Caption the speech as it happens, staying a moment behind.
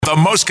the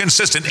most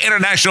consistent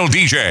international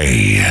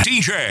DJ,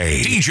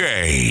 DJ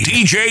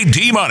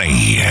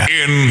D-Money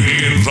in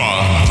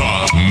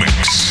the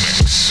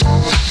mix.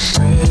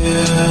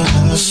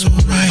 So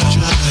right,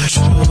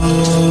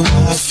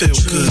 I feel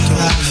good,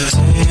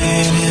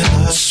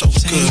 so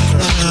good,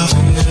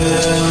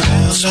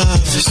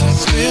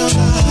 real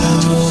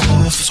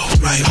love, so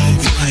right,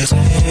 baby,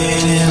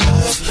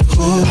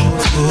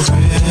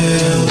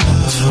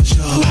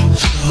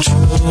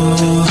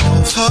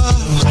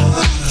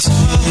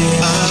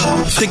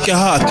 thinking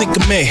hard, think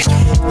of me,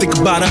 think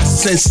about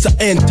us since the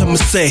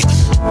intimacy.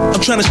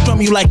 I'm trying to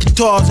strum you like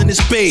guitars in this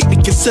beat.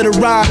 And consider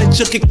riding and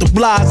kick the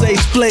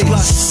Blase's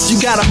place. You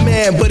got a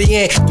man, but he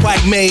ain't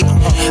quite made.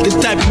 The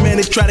type of man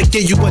that try to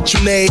give you what you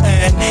need.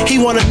 And he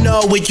wanna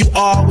know where you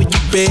are, where you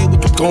be,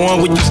 where you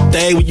going, where you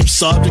stay, where you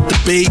subject to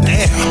be.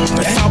 Damn,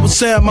 if I was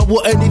him, I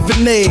wouldn't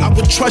even need. I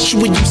would trust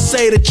you when you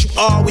say that you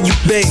are where you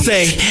be.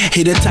 Say,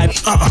 he the type,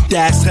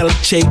 that's hella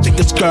cheap. Take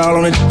his girl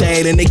on a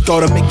date and they go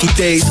to Mickey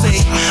D's.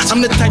 Say, I'm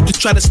the type to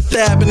try to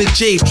stab in the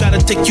Jeep, try to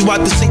take you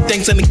out to see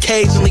things and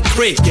occasionally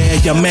creep. Yeah,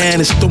 your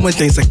man is doing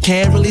things I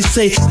can't really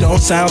say. Don't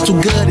sound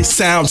too good, it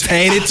sounds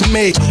tainted to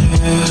me.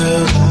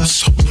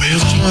 So real,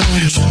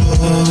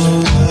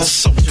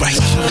 so right,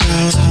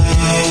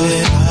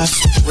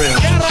 real.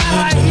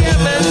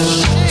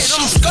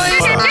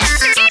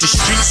 The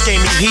streets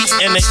gave me heat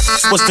and it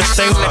was the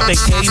thing that they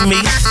gave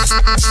me.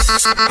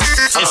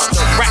 It's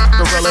the rap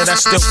gorilla that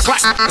still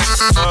clap.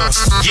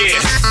 Yeah,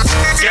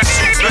 guess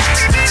who's back?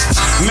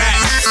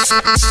 Matt,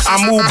 I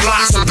move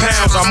blocks and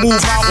pounds. I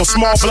move out with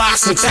small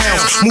blocks and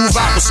towns. Move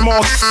out with small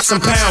and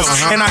pounds.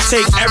 And I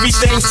take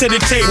everything to the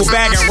table,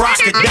 bag and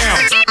rock it down.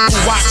 You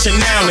watching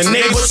now, the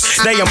neighbors,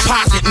 they in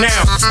pocket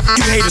now.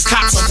 You haters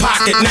cops in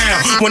pocket now.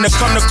 When it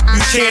come to you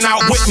can't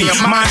out with me.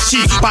 My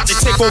cheap, about to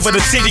take over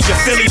the city of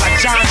Philly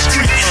like John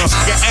Street.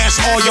 You ask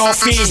all y'all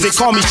fiends, they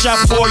call me Chef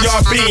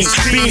Boyard Beans.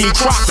 Beanie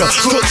Crocker,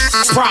 cook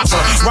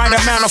proper. Right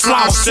amount of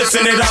flour,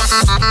 sipping it up.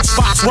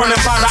 Spots running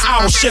by the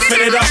hour, shifting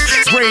it up.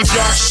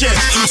 Graveyard shift,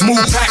 move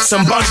packs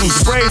and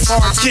bundles. Brave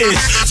hard kids,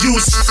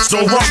 use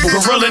no rumble.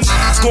 Gorilla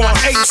going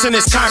apes in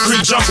this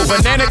concrete jungle.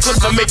 Banana clip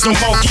to make them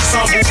monkeys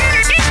humble.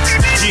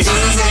 Yeah.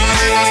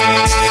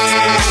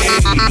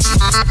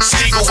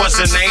 Stiegel was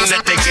the name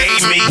that they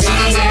gave me.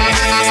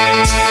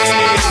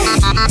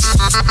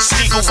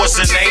 Stiegel was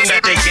the name that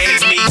they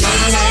gave me.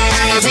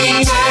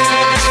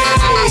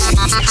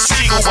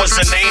 Stiegel was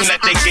the name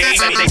that they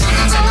gave me.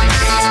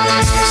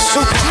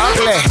 Super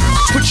ugly.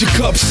 Put your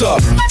cups up,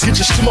 get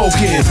your smoke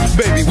in.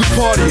 Baby, we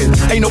partying,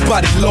 ain't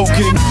nobody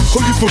loking. Who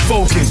you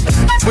provoking?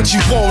 What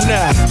you want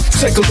now?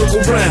 Take a look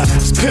around,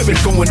 it's pimpin'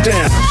 going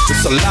down.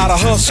 It's a lot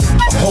of hustle,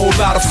 a whole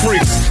lot of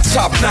freaks.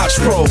 Top-notch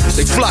pros,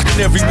 they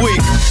flocking every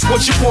week.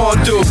 What you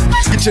wanna do?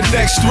 Get your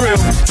next thrill.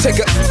 Take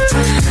a,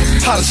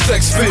 how does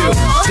sex feel?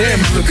 Damn,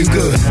 you looking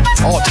good.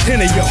 All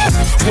 10 of y'all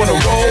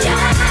wanna roll?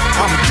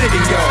 I'm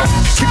digging y'all.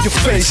 Keep your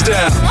face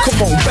down,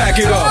 come on,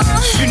 back it up.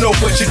 You know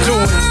what you're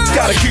doing,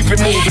 gotta keep it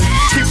moving.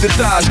 Keep the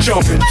thighs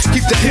jumping,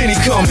 keep the Henny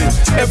coming.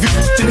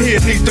 Everything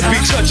here needs to be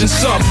touching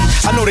something.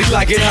 I know they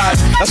like it hot,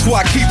 that's why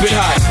I keep it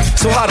hot.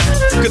 So how the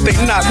could they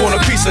not want a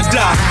piece of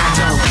Doc? I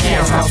don't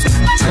care,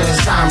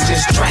 cause I'm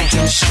just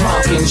drinking,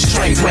 smoking,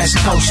 straight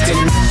west coasting.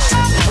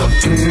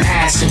 Putting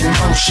ass in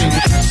motion,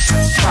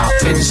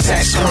 popping,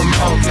 sex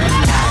promoting.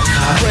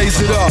 Raise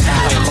it up,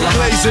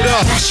 blaze it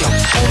up.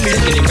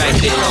 Only right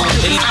there.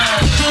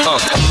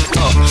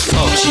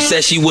 She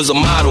said she was a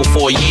model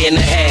for a year and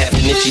a half,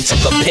 and then she took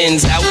her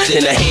pins out,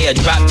 then her hair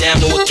dropped down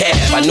to a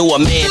calf. I knew a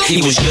man,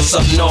 he was just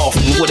up north,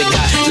 and would've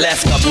got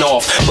left up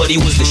north, but he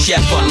was the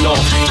chef up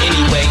north.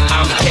 Anyway,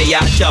 I'm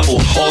K.I.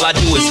 double. All I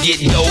do is get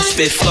dough,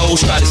 spit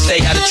flows, try to stay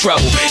out of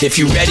trouble. If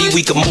you ready,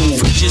 we can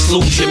move. Just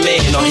lose your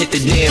man or hit the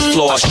dance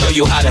floor. I'll show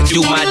you how to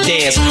do my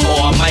dance, or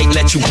I might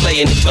let you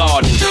play in the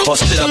garden, or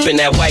sit up in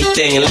that white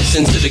thing and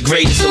listen to the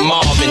greatest of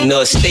Marvin.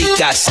 The estate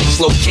got 6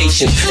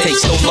 locations.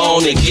 Takes so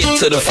long to get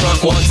to the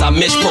front once I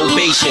miss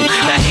probation.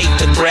 And I hate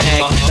to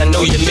brag, I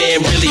know your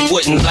man really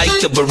wouldn't like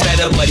the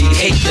Beretta, but he'd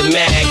hate the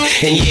mag.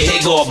 And yeah,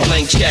 here go a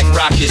blank check,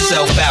 rock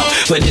yourself out.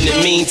 But in the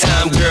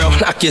meantime, girl,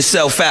 knock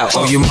yourself out.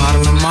 Oh, you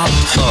modeling mama?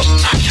 Knock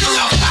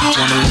yourself out.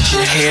 Wanna let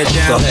your hair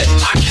down? Go ahead.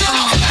 Knock yourself out.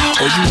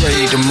 Oh, you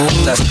ready to move?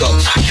 Let's go.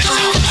 Knock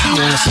yourself out. You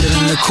wanna sit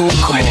in the cool?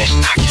 Come on.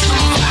 Knock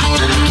yourself out.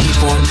 Wanna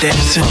keep on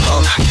dancing?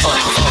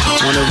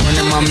 Wanna run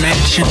in my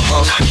mansion?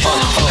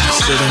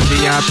 Sit in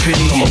VIP?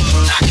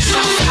 Knock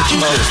yourself out.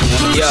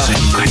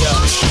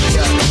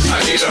 I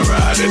need a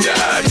ride or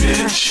die,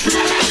 bitch.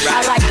 I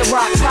like the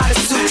rock Prada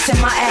suits and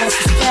my ass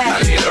is fat. I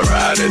need a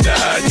ride or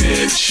die,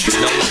 bitch.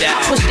 No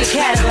doubt. Push the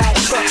Cadillac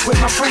truck with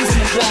my friends in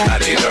the I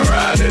back. need a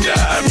ride or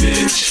die,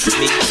 bitch.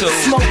 Me too.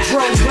 Smoke,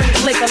 drink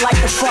liquor like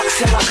the fuck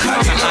till I I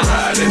come. need a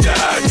ride or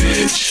die,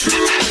 bitch. I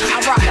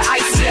rock the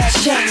icy ass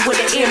chain with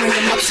an earring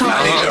in my tongue. I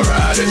need a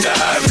ride or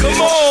die, bitch.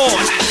 Come on.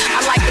 I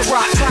like the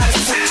rock Prada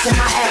suits and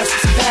my ass is I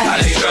fat.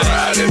 need a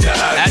ride or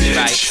die, That's bitch.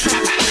 right.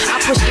 I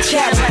push the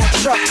Cadillac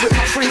truck with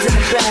my friends in the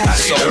back.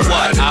 So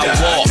what? I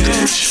walk.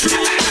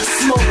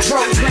 Smoke,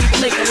 drink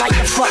liquor like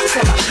the fuck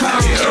till I I come.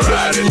 need a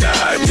ride or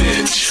die,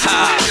 bitch.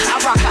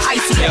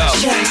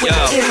 with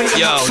the earring.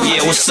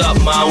 Yeah, what's up,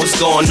 man? What's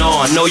going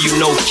on? Know you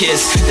know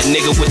Kiss, the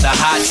nigga with the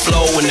hot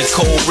flow and the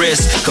cold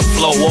wrist. Could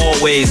flow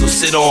always, or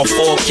sit on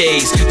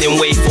 4Ks,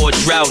 then wait for a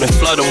drought and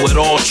flood them with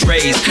all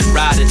trays.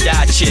 Ride or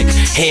die chick,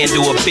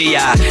 handle a BI.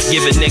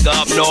 Give a nigga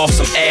up north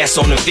some ass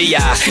on the VI.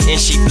 And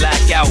she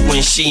black out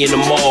when she in the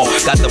mall.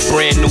 Got the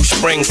brand new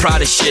spring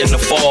Prada shit in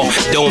the fall.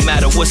 Don't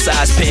matter what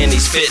size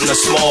panties, fitting or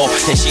small.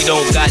 And she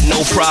don't got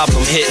no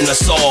problem hitting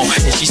us all.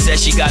 And she said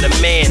she got a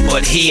man,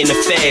 but he in the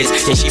feds.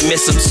 And she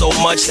miss him so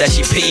much that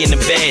she pee in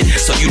the bed.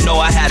 So you know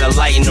I had a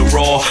light in the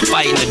raw,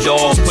 fighting the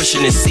dogs,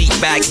 pushing the seat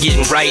back,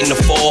 getting right in the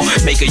fall.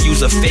 Make her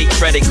use a fake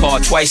credit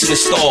card twice in the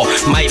store.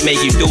 Might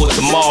make you do it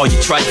tomorrow, you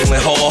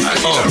trifling whore. I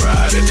need a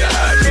ride or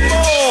die, bitch.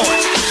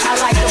 I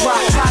like the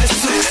rock Prada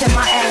suits and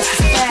my ass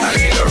is fat. I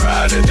need a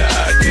ride or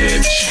die,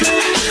 bitch.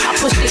 I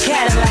push the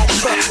Cadillac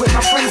truck with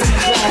my friends in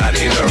the back. I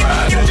need a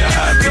ride or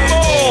die, bitch.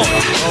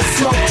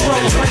 Smoke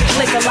throws, drink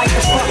liquor like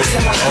the fucks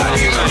in my I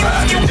need a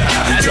ride or die.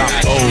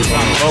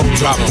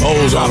 Drop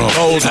O's on them.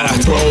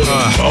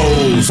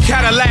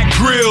 Cadillac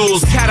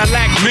grills,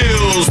 Cadillac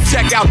mills.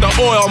 Check out the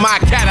oil my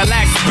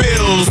Cadillac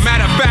spills.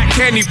 Matter of fact,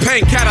 candy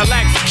paint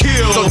Cadillac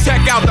kills. So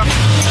check out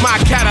my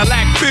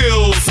Cadillac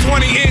bills.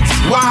 20-inch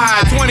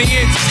wide,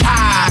 20-inch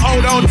high.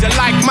 Hold on to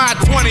like my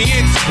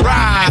 20-inch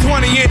ride.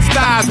 20-inch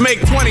thighs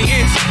make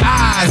 20-inch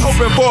eyes.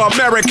 Hoping for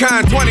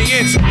American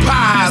 20-inch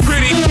pies.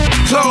 Pretty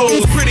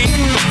clothes, pretty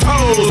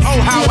toes.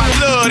 Oh, how I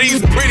love these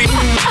pretty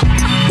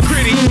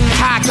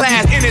high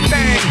class,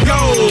 anything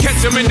goes. Catch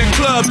them in the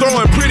club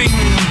throwing pretty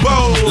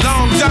bows.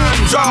 Long John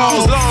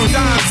draws, Long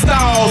John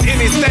stalls.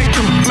 Anything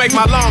to make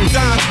my Long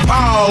John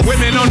pause.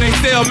 Women on their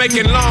cell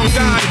making Long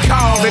John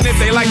calls. And if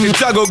they like to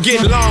juggle,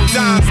 get Long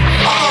Johns.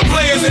 All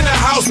players in the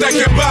house that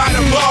can buy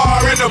the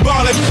bar and the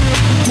ballin'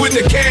 with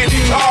the candy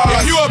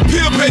cars. If you a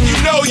pimp and you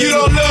know you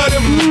don't love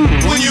them,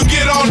 when you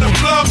get on the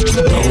floor.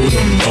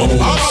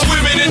 All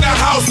women in the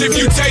house, if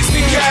you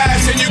tasting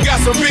cash and you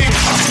got some big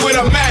with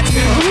a match,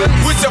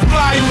 with your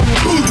fly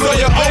boots or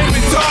your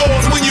open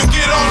toes, when you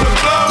get on the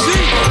floor.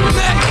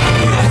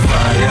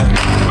 Fire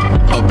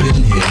up in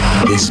here,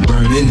 it's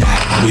burning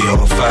hot. We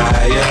on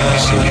fire.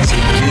 So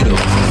take it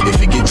off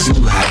if it get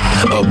too hot.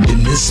 Up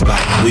in this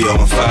spot, we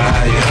on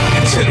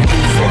fire. Set the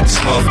roof on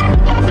smoke,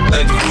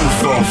 let the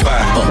roof on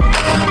fire.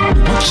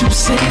 What you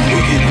say? We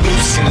get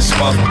loose in the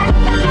smoke,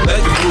 let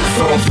the roof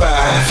on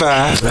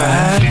fire.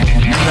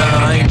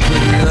 Nah, I ain't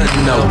putting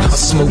nothing out. I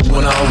smoke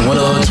when I want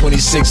a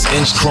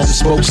 26-inch chrome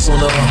spokes on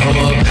a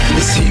Hummer.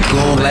 This heat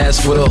gon'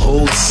 last for the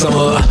whole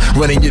summer.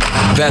 Running it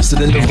faster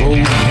than the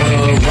road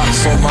runner.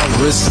 Rocks on my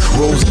wrist,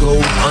 rose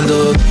gold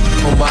under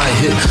on my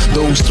hip.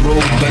 Those throw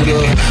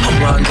better.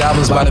 I'm riding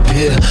diamonds by the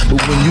pier,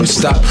 but when you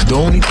stop, the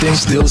only thing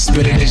still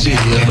spinning is your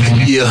ear.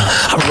 Yeah,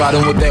 I'm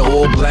riding with that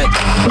all black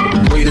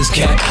Raiders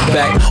cap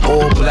back,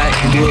 all black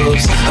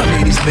gloves. I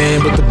made these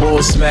man, but the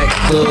ball smack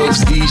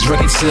thugs. These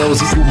record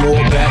sales equal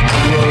more back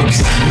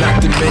clubs.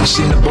 Not to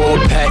mention the ball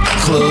pack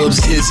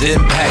clubs. His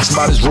impacts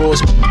about as raw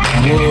as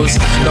was.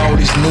 Now all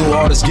these new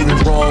artists getting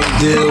wrong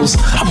deals.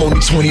 I'm only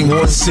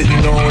 21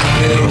 sitting on the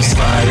hills.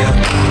 Fire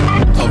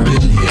up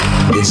in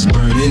here, it's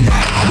burning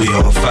hot. We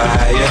on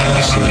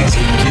fire. So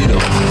take it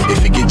off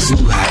if it get too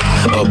hot.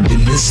 Up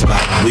in this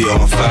spot, we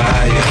on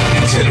fire.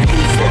 Set the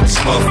roof on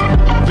smoke,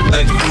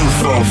 let the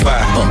roof on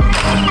fire.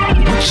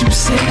 What you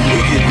say? We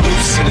get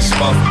loose in the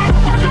smoke,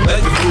 let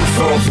the roof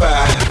on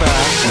fire.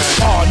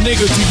 Aw,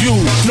 nigga, do you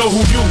know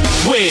who you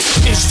with?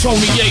 It's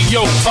Tony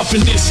Ayo up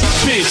in this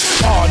bitch.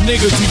 Aw,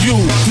 nigga, do you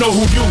know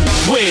who you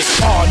with?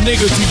 Aw,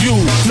 nigga, do you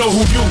know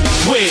who you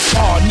with?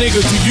 Aw,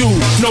 nigga, do you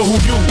know who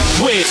you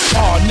with?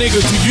 Aw, nigga,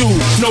 do you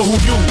know who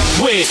you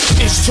with?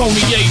 It's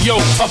Tony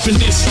Ayo up in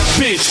this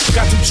bitch.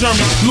 Got them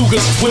German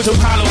Lugers with them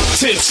hollow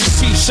tips.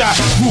 C-shot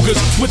Rugers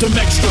with them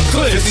extra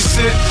clips. 50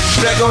 Cent,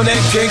 back on that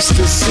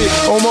gangster shit.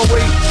 On my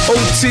way,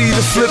 OT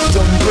to flip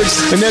them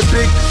bricks. And that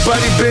big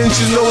body bend,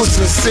 you know it's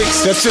a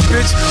 6. That's your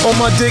bitch on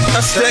my dick,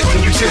 I stack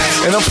them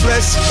chips. And I'm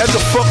flesh as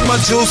the fuck my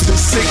juice is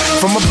sick.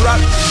 From a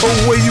block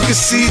away, you can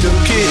see them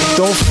kid.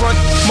 Don't front,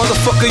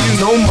 motherfucker, you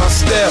know my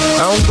style.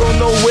 I don't go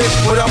nowhere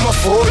without my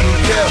 40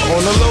 cap.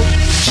 On the low,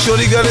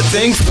 shorty got a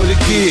thing for the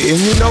kid. And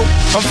you know,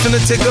 I'm finna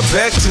take her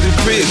back to the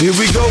crib. Here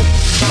we go,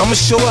 I'ma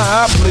show her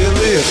how I play a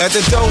live. At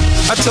the door,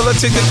 I tell her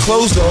take the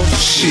clothes off.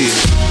 Shit.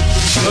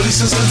 Shorty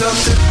since I love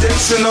to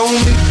dancing on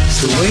me.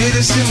 It's the way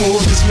that she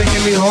moves, it's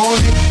making me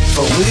horny. If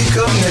I wake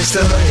up next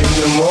to her in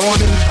the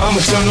morning, I'ma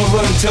turn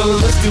over and tell her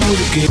let's do it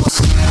again.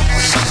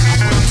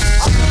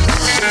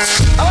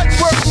 I like to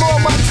welcome all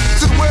my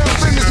to the world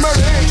famous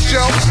Murder Inc.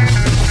 show.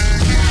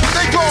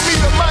 They call me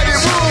the Mighty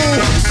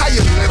Rule. How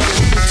you living?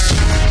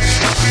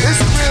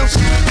 It's the real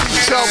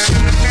show.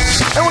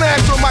 I wanna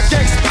ask all my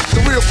gangsters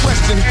the real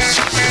question.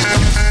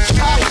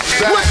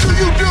 What do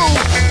you do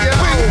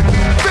when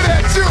fit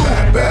at you?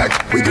 Clap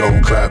back, we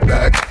gon' clap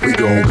back, we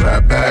gon'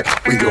 clap back,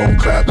 we gon'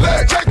 clap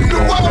back, Let's take we me to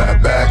gon' war.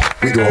 clap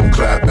back, we gon'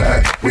 clap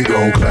back, we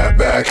gon' clap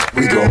back,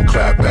 we gon'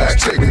 clap back,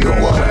 we gon'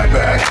 clap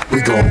back.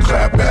 we gon'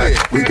 clap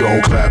back, we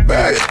gon' clap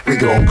back, we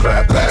gon'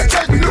 clap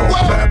back, we gon'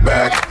 clap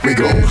back, we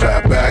gon'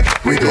 clap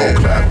back, we gon'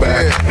 clap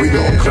back, we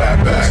gon'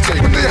 clap back.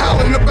 When they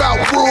hollering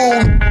about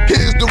room,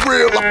 here's the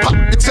real. I pop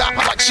the top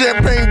like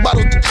champagne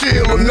bottles to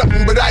chill or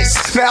nothing but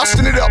ice. Now I'll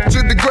send it up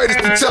to the greatest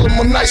to tell them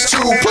I'm nice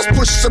too. Plus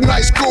push some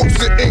nice scoops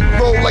and ink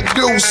roll like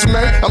deuce,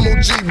 man. I'm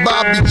OG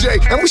Bobby J,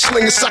 and we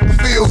slinging soccer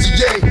fields,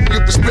 yay. You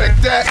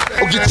respect that,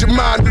 or get your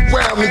mind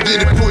around and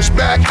get it pushed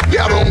back.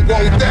 Y'all don't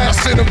want that. I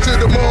send them to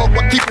the mall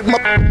while keeping my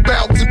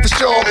bouncing for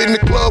sure. In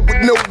the club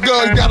with no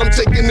gun, got them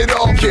taking it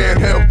off. Can't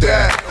help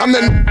that. I'm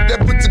the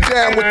that puts it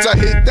down once I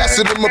hit. That's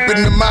it, I'm up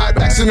in the mind,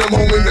 passing them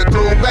home in the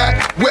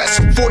throwback. West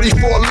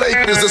 44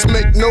 Lakers, let's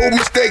make no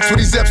mistakes when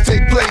these F's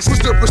take place.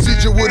 What's the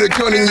procedure with a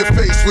gun in your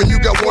face when you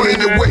got one in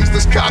your waist?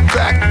 Let's cock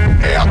back,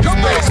 hey, out the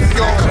space, we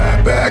gon'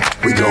 clap back,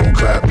 we gon'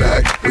 clap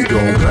back, we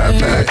gon' clap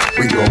back,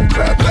 we gon'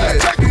 clap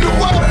back, we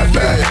gon' clap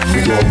back,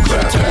 we gon'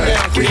 clap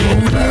back, we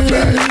gon' clap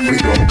back, we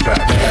gon'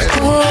 clap back.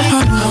 I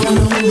want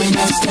a woman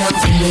that's down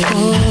for me. A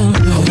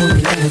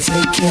woman that'll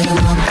take care of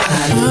my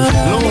body.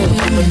 A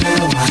woman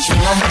that'll watch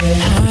my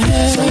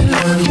head.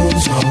 Someone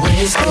who's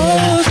always there.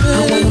 I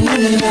want a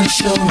woman that'll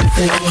show me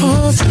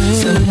things.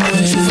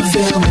 Someone to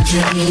fulfill my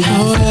dreams.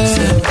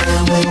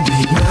 Someone will be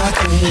my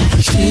queen.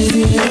 She's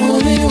the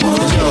only one.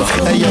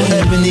 Hey yo,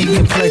 ebony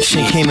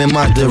complexion came in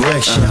my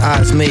direction.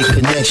 Eyes made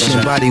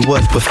connection, body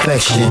was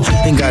perfection.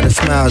 Ain't got a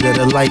smile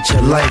that'll light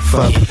your life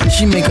up.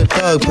 She make a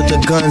thug, put the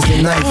guns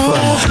and knife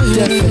up.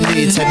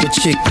 Definitely the type of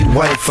chick you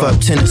wife up.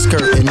 Tennis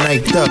skirt and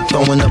niked up,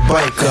 throwing a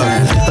bike up.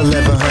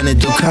 1100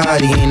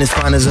 Ducati, ain't as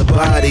fine as a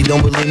body.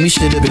 Don't believe me,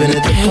 should've been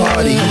at the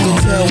party. You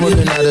can tell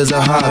working out is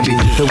a hobby.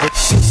 The way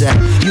she's at,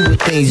 you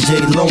would think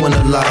J-Lo in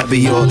the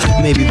lobby. Or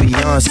maybe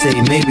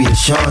Beyonce, maybe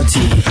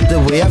Ashanti. The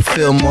way I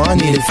feel more, I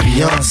need a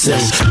fiance.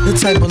 The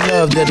type of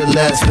love that'll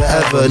last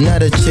forever.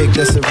 Not a chick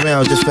that's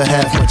around just for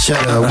half my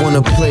cheddar.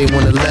 Wanna play,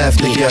 wanna laugh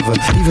together,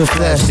 even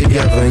flash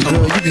together. And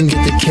girl, you can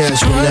get the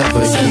cash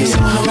whenever, yeah.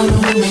 I want a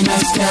woman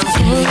that's down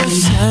for me.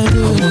 A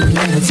woman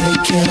that'll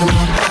take care of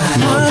my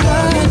body.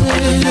 A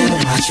woman that'll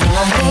watch my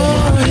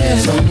head.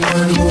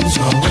 Someone who's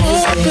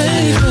always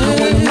there. I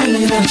want a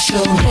woman that'll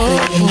show me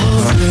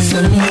things.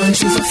 Someone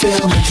to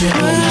fulfill my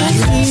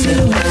dreams.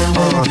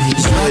 Someone will be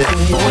my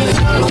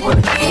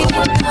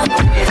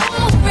queen.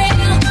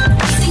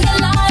 See your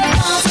life,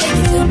 I'll take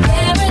you to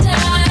paradise.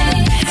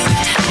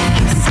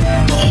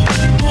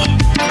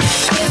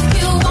 If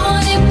you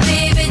want it,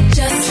 baby,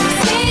 just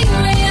be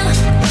real.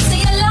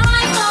 See your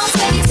life, I'll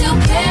take you to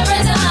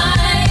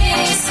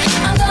paradise.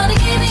 I'm gonna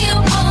give you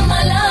all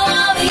my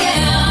love,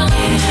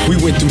 yeah. We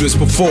went through this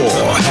before,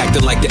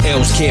 acting like the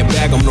elves can't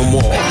bag them no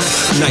more.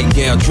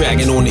 Nightgown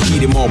dragging on the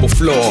heated marble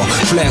floor.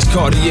 Flash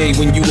Cartier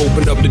when you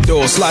opened up the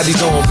door. Slide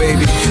these on,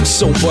 baby.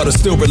 So butter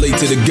still relate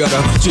to the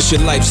gutter. Just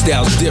your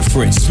lifestyle's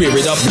different,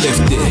 spirit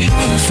uplifted.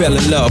 Fell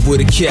in love with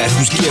a cat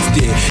who's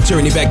gifted.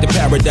 Journey back to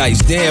paradise,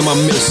 damn I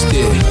missed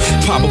it.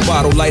 Pop a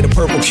bottle, light a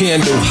purple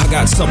candle. I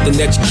got something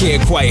that you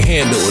can't quite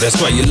handle. That's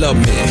why you love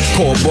me.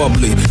 Call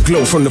bubbly,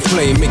 glow from the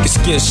flame, make your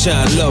skin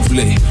shine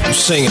lovely. I'm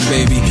saying,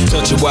 baby,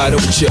 touch it, why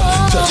don't ya?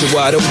 Touch it,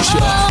 why don't ya?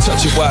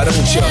 Touch it, why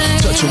don't ya?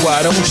 Touch it,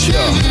 why don't ya?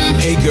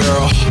 Hey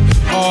girl,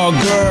 oh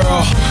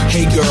girl,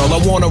 hey girl, I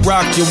wanna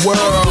rock your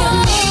world.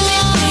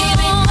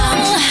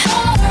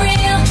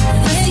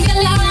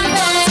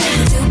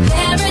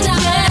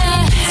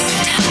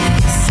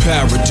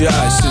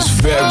 Paradise is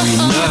very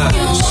nice.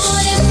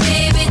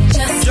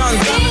 Young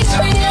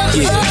guns,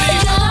 yeah.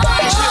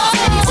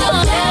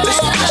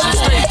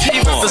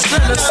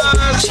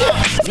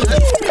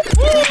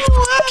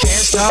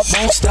 Can't stop,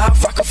 won't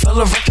stop,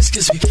 Rockefeller Records,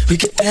 cause we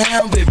get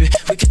down, baby,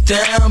 we get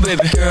down,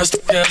 baby. Girls,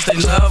 they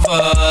love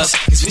us,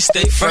 cause we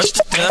stay fresh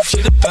to death,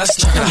 we the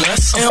best, nothing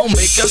less. They don't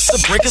make us the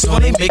breakers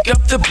when they make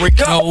up the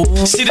breakup.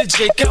 See the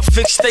Jacob,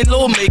 fix they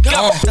little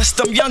makeup. That's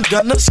them young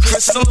gunners,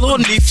 Chris and Lil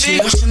Neefy.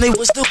 Wishing they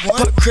was the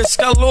one, but Chris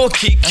got Lil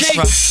Kiki.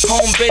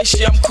 Home base,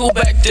 yeah, I'm cool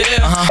back there.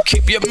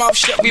 Keep your mouth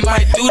shut, we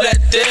might do that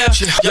there.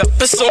 Yup,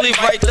 it's only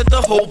right that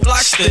the whole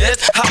block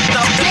stares. Hopped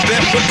out the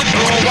bed with the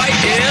blonde white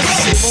ears.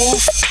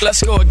 Move,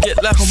 let's go and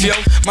get left, yo.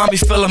 Mommy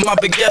feeling my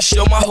big ass,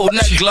 show my whole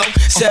neck glow.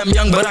 Say I'm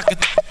young, but I could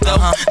though.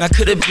 Now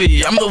could it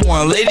be? I'm the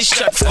one, ladies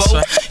check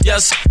for.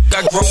 Yes,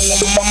 got grown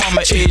when my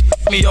mama age.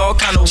 Me all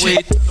kind of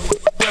weird.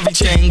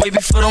 Everything way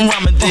before them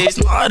rhyming days.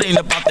 No, it ain't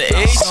about the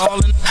age.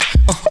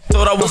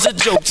 Thought I was a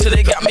joke till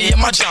they got me in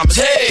my jammers.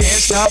 Hey,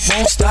 can't stop,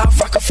 won't stop,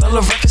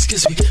 Rockefeller Records,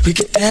 cause we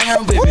get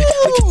down, baby. We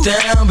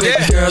get down,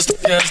 baby. Girls,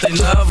 they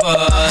love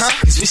us,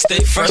 cause we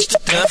stay fresh to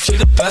death. We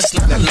the best,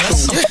 nothing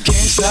less.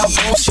 Can't stop,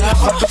 won't stop,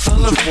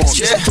 Rockefeller Records,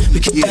 yeah. We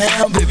get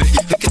down, baby. We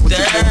get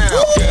down.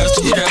 Girls,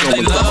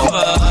 they love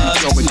us.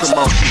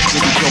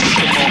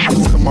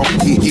 Come on,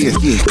 yeah.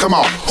 Come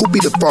on, who be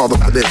the father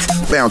for this?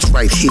 Bounce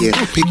right here.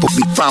 People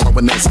be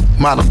following this.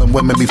 Modeling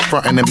women be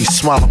frontin' and be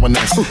swallowing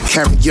this.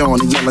 Carry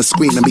on and yelling,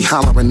 screaming, be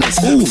hollering this.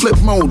 Flip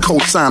mode,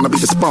 co-sign, I'll be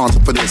the sponsor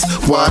for this.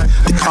 Why?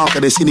 To conquer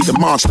this, you need a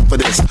monster for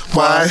this.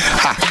 Why?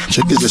 Ha!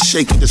 Chickens just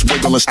shaking, just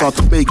wiggling, start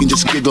to bake and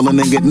just giggling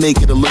and get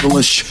naked a little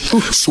and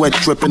sweat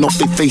dripping off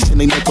their face and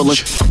they nipple and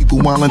people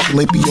wildin' till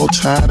they be all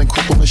tired and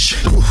crippled and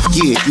shit.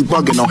 Yeah, you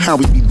bugging on how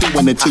we be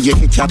doing it till you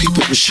hit your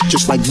people with shit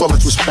just like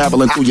bullets was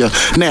traveling through you.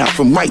 Now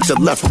from right to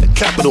left with the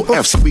capital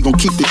F, so we gon'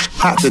 keep this shit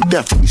hot to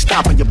death. We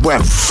stopping your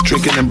breath,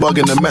 drinking and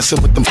bugging and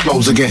messing with them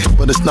flows again.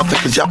 But it's nothing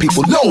cause y'all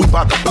people know we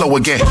about to blow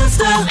again. What's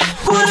that?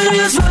 What it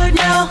is right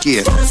now?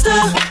 Yeah. What's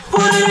that?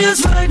 What it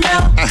is right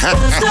now?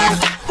 What's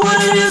that?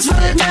 What it is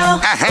right now?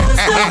 What's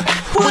that?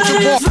 What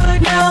it is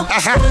right now?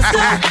 What's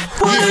that?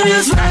 What it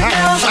is right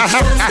now? What's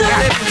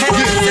that?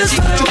 What it is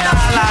right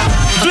now?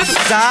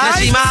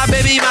 See my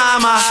baby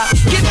mama.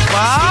 Get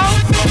wild.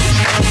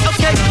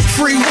 Okay.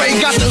 Freeway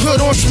got the hood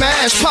on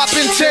smash, pop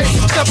in tape,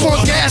 step on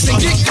gas and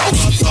get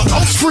ghost.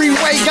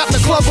 Freeway got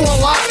the club on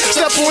lock,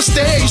 step on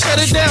stage,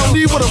 shut it down,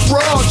 leave with a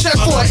brawl, check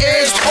for an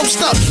edge,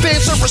 post up,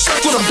 fans are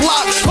circle the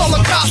block, call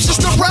the cops, it's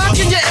the rock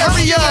in your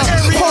area.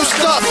 Post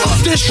up,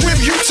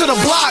 distribute to the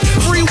block,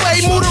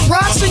 freeway, move the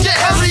rocks in your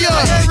area.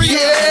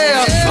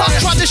 Yeah, Pop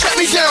tried to shut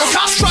me down,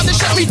 cops tried to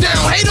shut me down,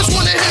 haters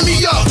wanna hit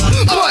me up,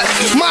 but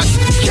my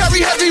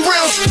carry heavy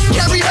rounds,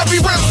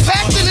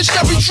 packed in a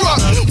Chevy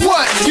truck.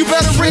 What? You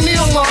better ring the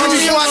alarm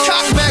before I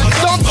cock back,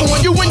 dump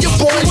on you and your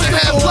boys and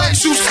have black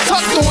shoes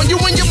tucked on you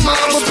and your mom.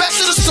 But back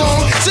to the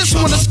song, this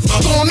one is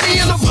on me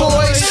and the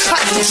boys. I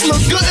just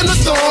look good in the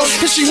thong,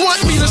 and she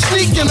want me to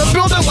sneak in the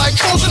building like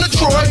Trojan and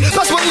Troy.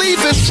 Let's believe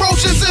it's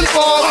Trojans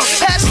involved.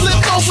 Hat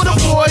slipped over the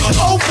boy,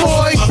 oh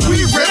boy,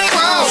 we rip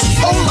crowds.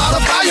 Whole lot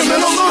of volume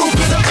and a little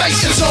bit of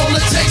bass is all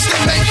it takes to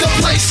make the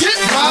place get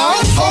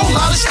wild. Whole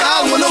lot of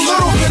style and a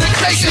little bit of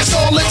cake is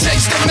all it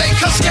takes to make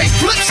us skate.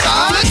 Flip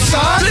side,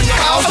 flip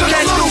crowds and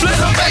a little bit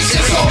of bass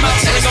is all it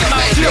takes to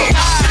make you.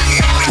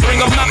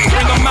 Bring 'em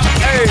out,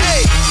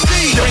 hey.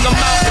 Bring 'em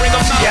out.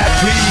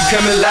 VIP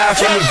coming live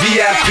from the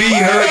VIP.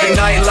 Heard the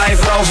nightlife,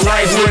 lost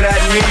life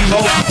without me.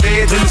 Most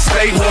feds in the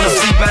state wanna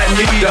see by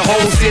me. The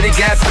whole city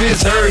got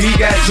pissed, heard he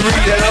got 3.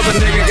 That other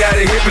nigga got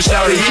a hip and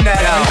shouted he not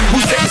out. Who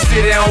set the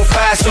city on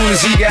fire soon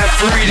as he got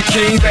free? The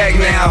king back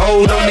now.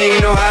 Hold don't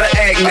even know how to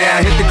act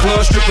now. Hit the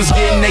club, strippers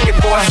getting naked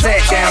before I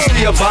sat down.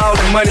 Still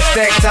ballin', money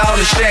stacked tall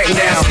and shack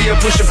now. Still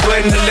push a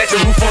button to let the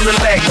roof on the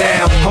lag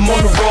down. I'm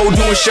on the road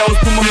doing shows,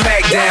 put my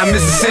Mac down.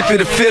 Mississippi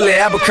to Philly,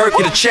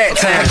 Albuquerque to Chat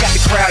Town. Got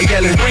the crowd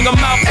yelling, bring 'em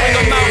out, bring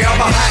 'em out. All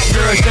my hot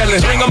girls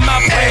yelling, bring 'em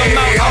out, bring 'em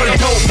out. All the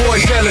dope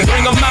boys yelling,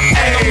 bring 'em out,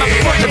 bring 'em out.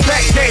 Front the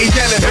back gate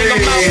yelling, bring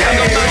 'em out, bring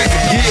 'em out.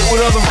 Yeah,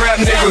 with other rap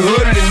nigga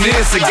hooded than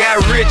this. I got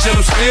rich and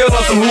I'm still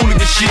on some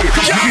hooligan shit.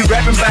 You be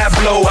rapping by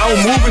blow, I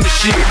don't move in the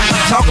shit.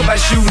 Talk about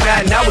shooting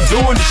out, now we're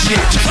doing the shit.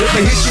 If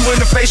I hit you in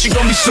the face, you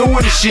gon' be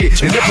suing the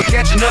shit. And if I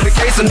catch another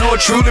case, I know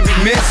it truly be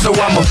missed. So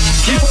I'ma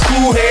keep a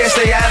cool head,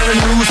 stay out of the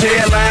news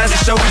headlines,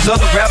 and show these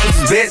other rappers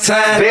it's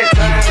bedtime.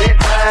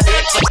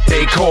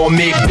 They call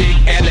me Big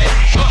L.A.,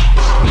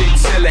 Big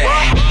Silly,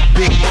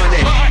 Big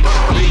Money,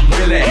 Big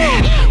Billy.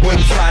 When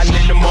I'm sliding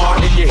in the mall,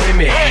 then you hear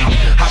me.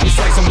 I be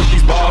slicing with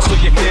these balls so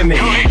you feel me.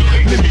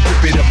 Let me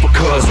rip it up for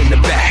cuz in the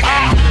back.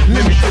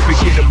 Let me rip it,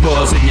 get a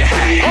buzz in your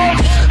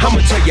hat. I'ma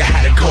tell you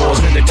how to cause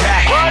an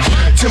attack.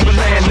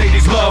 Timberland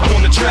ladies love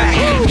on the track.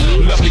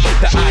 Love to get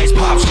the ice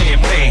pop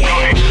champagne.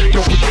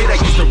 Don't forget I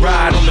used to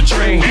ride on the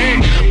train.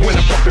 When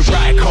I bump and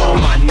ride, call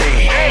my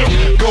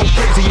name. Go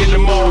crazy in the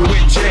mall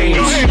with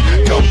James.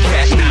 Don't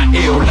cat not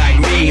ill like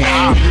me.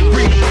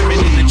 Bring women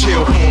in the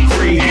chill for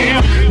free.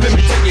 Let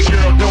me tell you,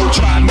 girl, don't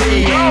try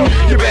me.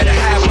 You better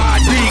have my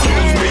D,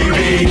 cause we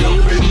be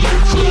up in the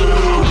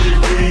club.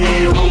 We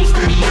be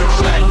hosting the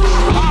flat.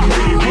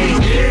 We in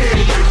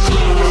the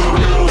club.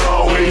 Girl,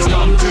 always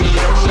come to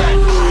the back.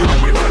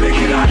 Everybody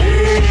get our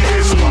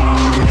heads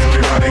swung.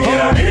 Everybody get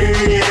our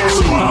heads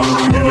swung.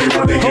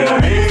 Everybody get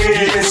our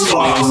heads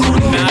swung.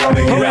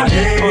 Everybody get our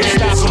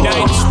heads swung.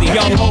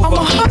 I'm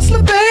a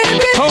hustler,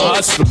 baby.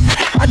 Hustler.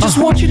 I just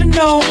want you to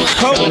know.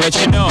 Let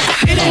you know.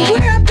 It ain't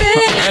where I've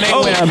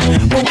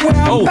been, but where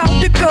I'm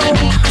about to go.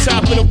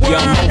 Top of the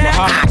world.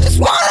 I just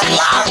wanna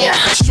love you.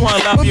 Just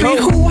wanna love you. Be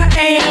who I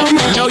am.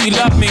 I know you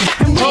love me.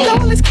 And with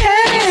all this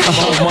cash,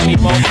 more money,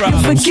 more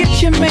problems.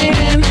 Forget your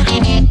man.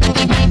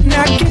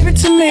 Now give it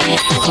to me.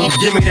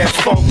 Give me that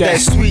funk, that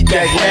sweet,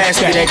 that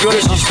nasty, that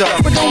gushy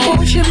stuff. But don't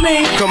bullshit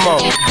me. Come on,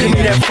 give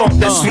me that funk,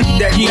 that sweet,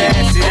 that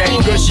nasty, that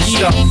gushy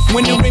stuff.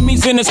 When the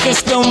Remy's in the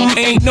system,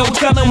 ain't no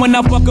telling when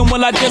I fuck 'em,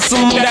 will I diss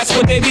 'em. That's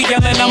what they be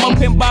yelling, I'm a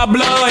pimp by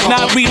blood,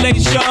 not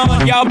relation.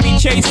 Y'all be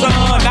chasing,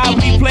 I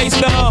replace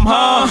them,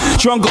 huh?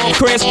 Drunk on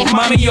Chris,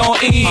 mommy on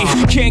E.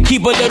 Can't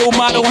keep a little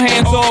model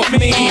hands off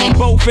me.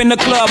 Both in the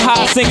club,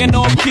 high singing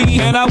off key.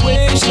 And I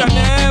wish I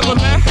never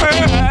met her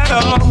at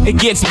all. It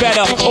gets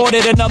better,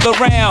 ordered another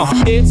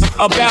round. It's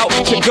about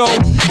to go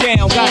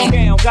down, got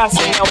down.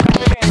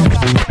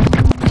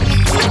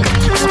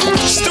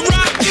 It's the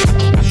rock.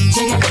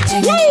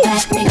 Woo!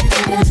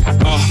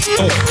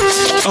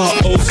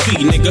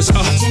 niggas.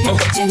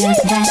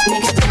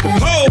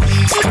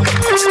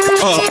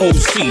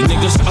 OC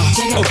niggas.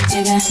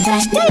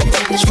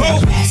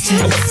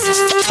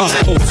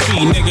 OC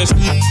niggas.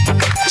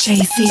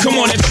 Come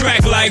on the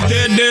track like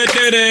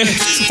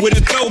with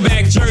a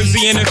throwback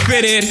jersey and a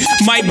fitted.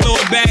 Might blow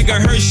a bag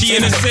of Hershey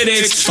in a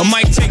Civics. I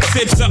might take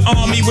sips of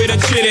Army with a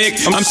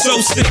Chittick. I'm so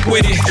sick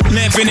with it.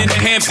 Lamping in the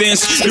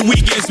Hamptons. The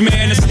weekends,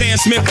 man. The Stan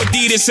Smith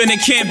Adidas and the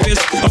campus.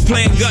 I'm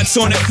playing guts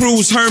on the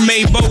cruise.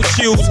 Hermaid boat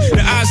shoes.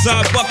 The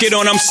Azar bucket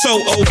on. I'm so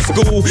old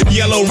school.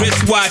 Yellow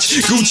wristwatch.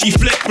 Gucci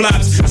flip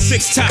flops.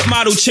 6 top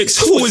model chicks.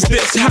 Who is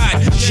this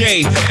hot?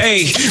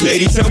 J.A.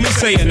 Lady, tell me,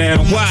 say it now.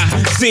 Why?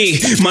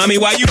 See, mommy,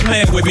 why you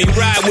playing with me?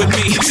 Ride with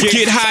me.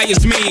 Get high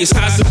as me. It's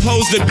how it's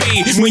supposed to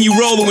be when you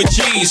rollin' with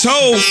G's.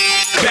 Ho!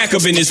 Back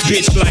up in this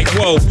bitch like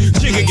whoa.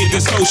 Jigga get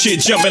this whole shit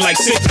jumping like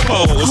 6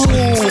 poles.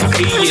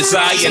 He is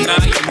I and I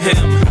am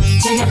him.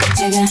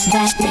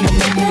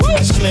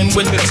 Slim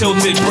with the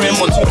tilted brim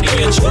on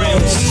 20-inch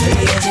rims.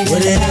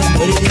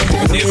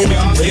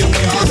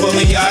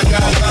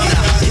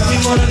 If you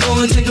wanna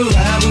go and take a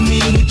ride with me,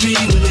 we 3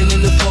 willing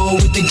in the 4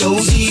 with the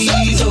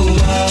ghosties. Oh,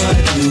 why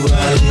do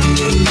I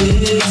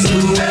live this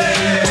way?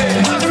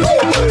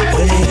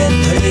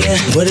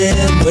 Put it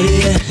in.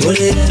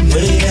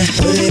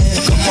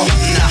 Come on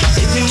now.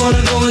 If you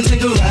wanna go and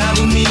take a ride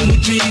with me, we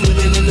 3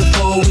 willing in the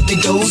 4 with the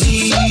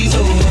ghosties.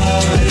 Oh, why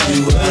do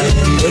I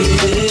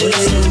live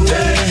this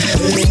way?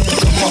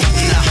 Come on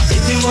now.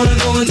 If you wanna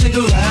go and take a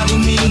ride with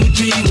me, we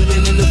 3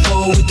 willing in the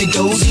 4 with the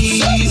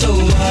ghosties. Oh,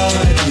 why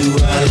do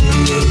I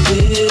live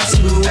this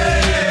way?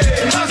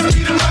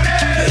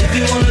 If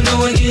you wanna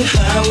go and get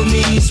high with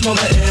me, smoke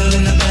a L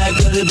in the back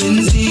of the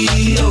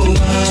Benzie. Oh,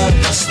 why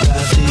must I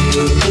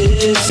feel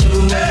this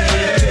way?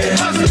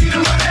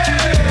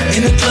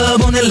 In the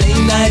club on the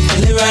late night,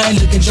 feeling right,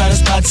 looking, trying to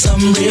spot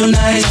something real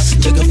nice.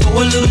 Looking for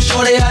a little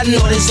shorty I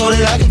know this so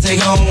that I can take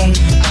home.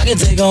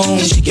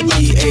 She can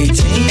be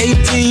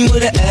 18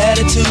 with an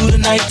attitude,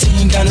 and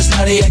 19 kinda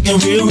snotty, acting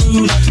real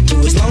rude.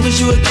 But as long as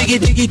you a diggy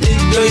thick,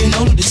 girl, you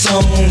know this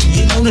song.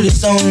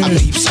 I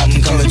peep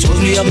something coming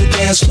towards me up the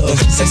dance floor.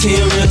 Sexy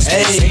and real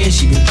stuff, saying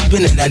she been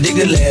peeping, and I dig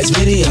the last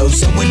video.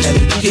 Someone that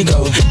we could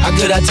go. How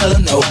could I tell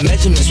her no?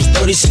 Measurements was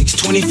 36,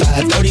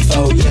 25,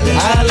 34.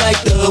 Yeah, I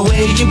like the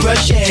way you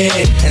brush your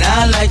hair, and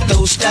I like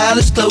those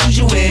stylish clothes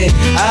you wear.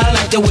 I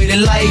like the way the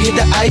light hit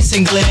the ice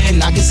and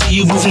glint. I can see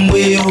you moving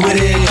well with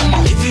it.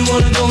 If you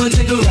wanna go and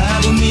take a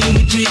ride with me,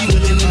 we 3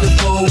 willing in the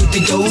 4 with the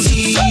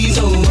ghosties.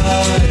 Oh,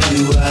 why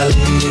do I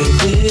live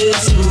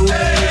this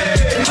way?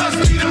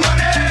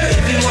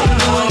 If you wanna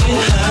go and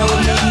get high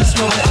with me,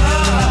 smoke an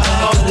L in the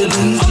back of the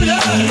Benzie.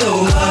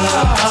 Oh, why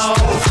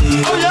I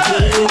feel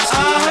this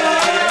way?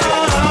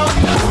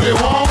 They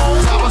want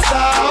top of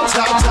style,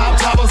 top of style,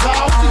 top of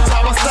style.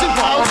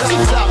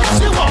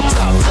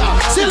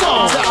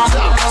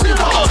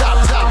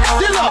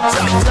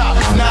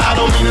 Now I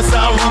don't mean to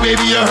sound rude,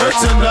 baby, you hurt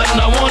to nothing.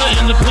 I want an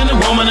independent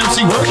woman if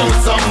she working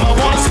with something. I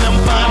want a slim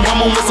fine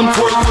woman with some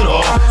twerk with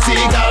her. See,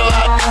 got a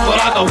lot, but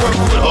I can work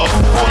with her.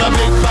 Want a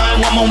big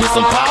fine woman with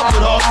some pop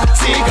with her.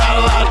 See, got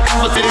a lot,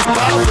 but it is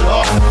pop with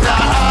her.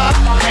 Nah,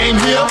 I came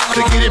here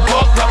to get it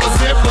buck,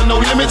 represent for no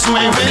limits. You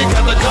ain't ready,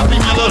 got the company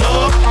Miller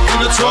Love in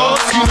the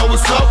truck. You know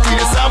what's up, we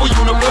decide we're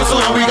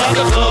universal and we got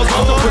the gloves.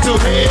 Put your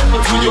hand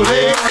between your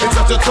legs and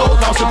touch your toes,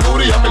 bounce your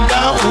booty up and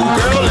down. Ooh,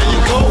 girl, there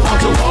you go, on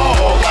your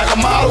wall like a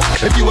model.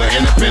 If you an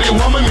independent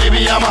woman,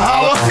 maybe I'm a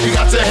holler. You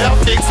got your hair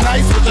fixed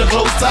nice with your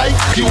clothes tight.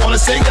 You wanna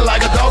shake it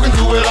like a dog and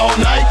do it all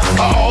night.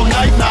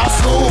 Now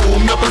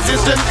assume your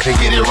position and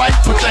get it right.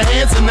 Put your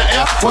hands in the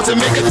air. Want to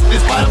make it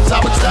this fight up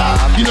top of top.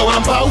 You know what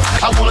I'm about?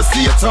 I wanna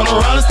see you turn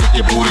around and stick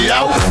your booty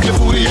out. Your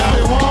booty out.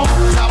 They want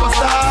top of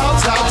style,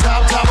 top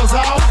of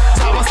style,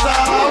 top of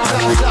style.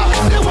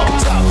 They want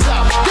top.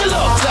 They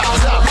love top.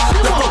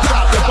 They want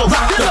top.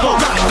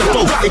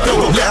 It go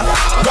left,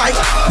 right,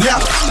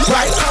 left,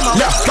 right,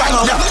 left, right,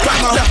 left,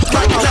 right, left,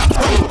 right, left.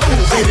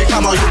 Baby,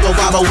 come on, you gon'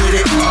 wobble with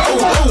it.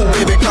 Ooh,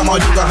 baby, come on,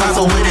 you gon'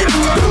 hustle with it.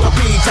 Do a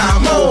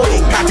P-time move,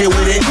 got you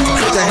with it.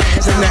 Put your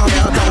hands in the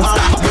air, don't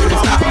stop with it,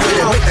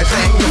 Make that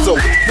thing whistle,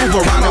 move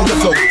around and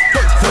whistle.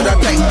 For the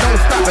thing, don't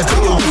stop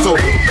until you whistle.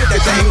 Make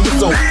that thing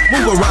whistle,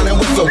 move around and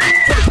whistle.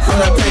 For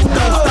the thing,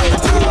 don't stop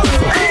until you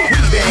whistle.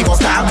 We ain't gon'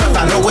 stop 'cause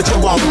I know what you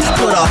want.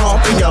 Put a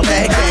hump in your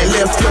back and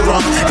lift your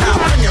rump. Now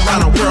bring you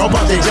around the world,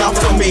 but they jump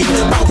for me.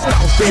 Bounce,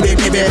 baby,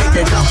 make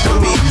it jump for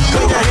me.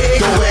 Where the head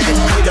go at?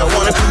 We don't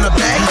want it from the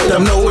back.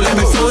 Them no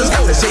limit, so it's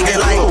got to shake it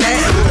like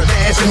that. Do the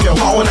dance if you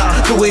wanna,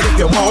 do it if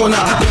you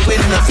wanna. Do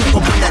it in a circle,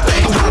 bring that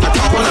thing around the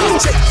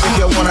corner. Shake if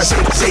you wanna,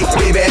 shake,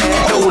 baby.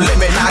 No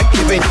limit, not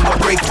giving you a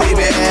break,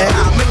 baby.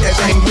 Now make that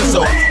thing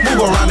whistle,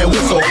 move around and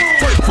whistle.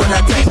 Wait for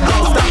that thing,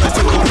 don't stop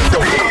until you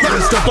whistle.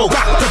 It's the boat,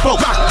 rock the boat,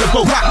 rock the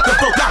boat, rock the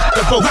boat, rock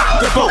the boat, rock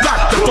the boat,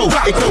 rock the boat,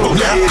 rock the boat. It goes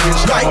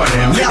left, right,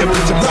 left,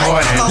 right,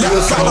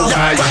 left,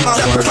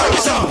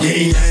 right. Yeah,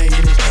 he hang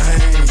in his thing.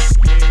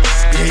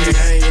 Yeah, he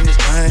hang in his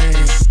thing.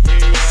 Yeah,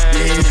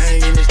 he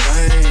hang in his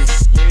thing.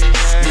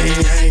 Yeah, he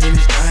hang in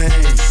his thing.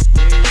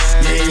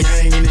 Yeah, he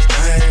hang in his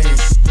thing.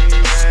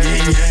 Yeah,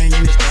 he hang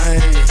in his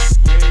thing.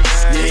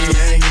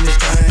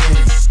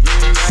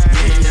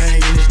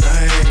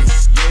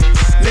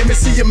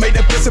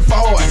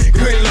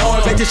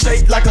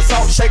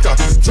 liquor.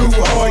 Too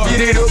hard,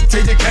 get it up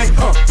till you can't,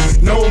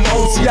 no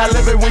more. See, I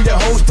love it when your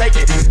hoes take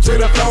it to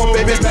the floor,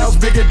 baby, bounce,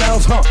 big it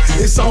bounce,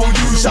 It's on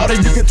you, shout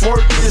it, you can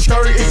twerk in your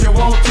skirt if you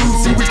want to.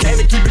 See, we came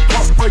to keep it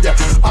crunk for you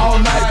all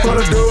night. Put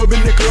a dub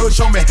in the club,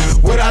 show me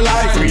what I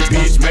like. Free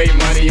bitch make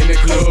money in the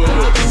club.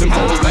 Them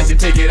hoes like to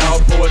take it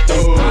off for a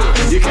thug.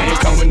 You can't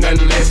come with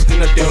nothing less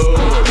than a dub.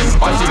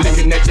 Why she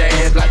looking at your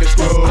ass like a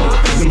scrub?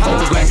 Them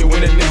hoes like it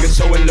when a nigga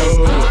showing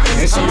love,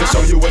 and she'll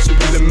show you what she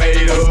really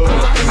made of.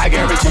 I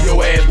guarantee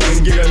your ass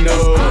wouldn't get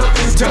enough.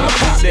 Tell her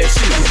pop that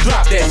shit,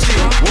 drop that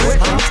shit. What?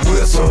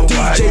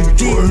 DJ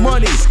D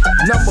Money,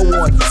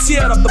 #1,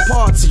 tear up the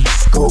party.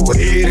 Go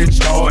ahead and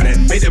start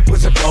and make the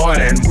pussy part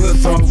and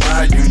whistle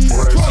while you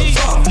twerk.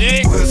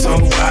 Whistle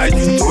while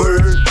you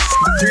twerk.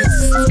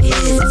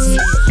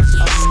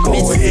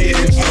 Go ahead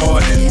and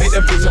start and make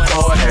the pussy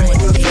part and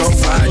whistle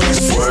while you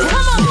twerk.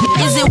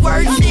 Is it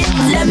worth it?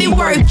 Let me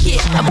work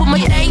it. I put my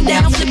thing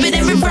down, flip it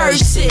and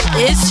reverse it.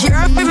 It's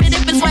your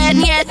primitive, it's why I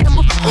need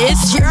number.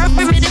 It's your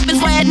primitive,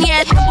 it's why I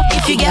need number.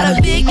 If you got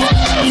a big,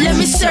 let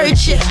me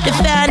search it to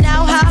find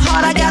out how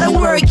hard I gotta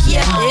work.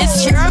 Yeah,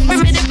 it's your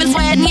primitive, it's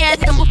why I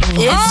need number.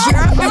 It's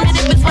your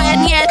primitive, it's why I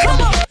need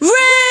number.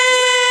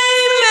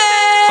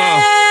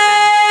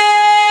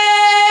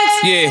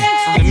 Yeah,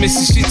 the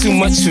missus, she too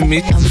much for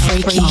me. I'm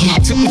freaky.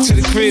 Took me to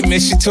the crib, man,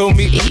 she told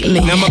me.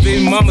 Now my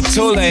baby mama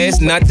told her ass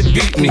not to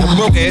beat me.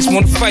 Broke ass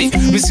wanna fight,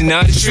 missing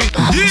out the street.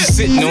 She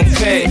sitting on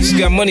cash, she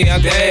got money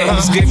out the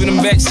ass. Giving them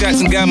back shots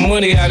and got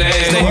money out the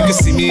ass. Now you can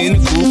see me in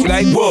the coupe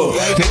like, whoa.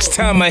 Next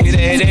time I hit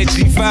her, that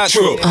G5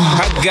 truck.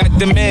 I got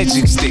the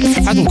magic stick,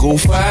 I can go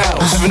for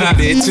hours. From the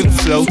bed to the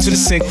floor, to the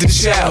sink, to the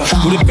shower.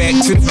 With it back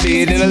to the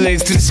bed and her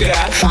legs to the sky.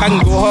 I can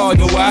go hard,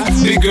 know why?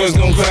 Big girls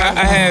don't cry.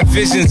 I have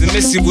visions of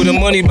Missy with the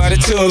money by the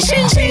tub.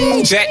 Ching,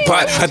 ching.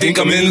 Jackpot, I think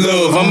I'm in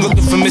love. I'm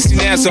looking for Missy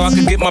now so I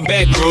can get my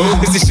back, bro.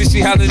 It's the shit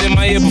she hollered in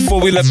my ear before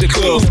we left the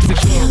club.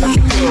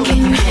 Can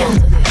you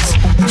handle this?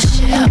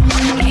 Michelle,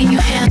 can you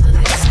handle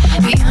this?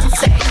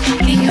 Beyonce,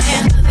 can you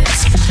handle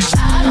this?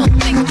 I don't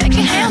think they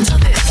can handle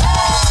this.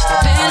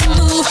 Better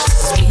move,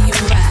 can you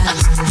ride?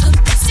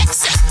 Lookin'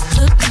 sexy,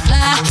 lookin'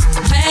 fly.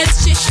 Baddest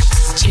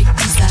chick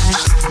inside.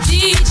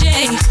 DJ,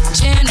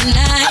 jam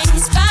tonight.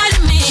 Inspire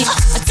me,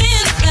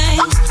 attend the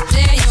flame.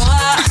 There you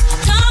are.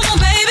 Come on,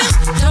 baby,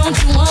 don't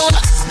you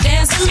wanna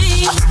dance with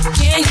me?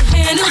 Can you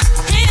handle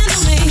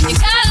me? You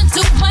gotta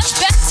do much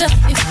better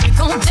if you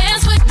gon'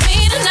 dance with me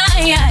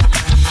tonight.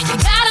 You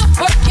gotta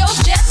work your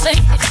jet if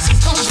you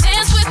gon'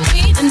 dance with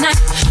me tonight.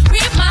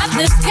 Read my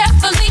lips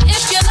carefully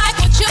if you like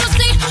what you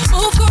see.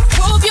 Move,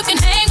 groove, you can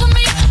hang with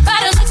me.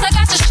 Body looks like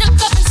I just shook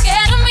up and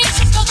scared of me.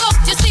 Go,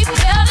 you see,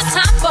 feel the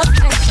time for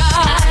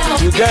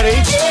You got it.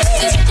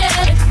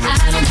 I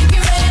don't think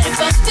you're ready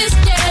for this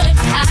jelly.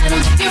 I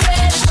don't think you're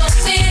ready for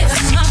this.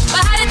 My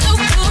body too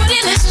good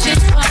in this shit.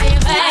 Why you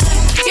back?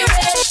 You're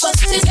ready for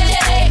this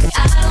jelly.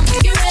 I don't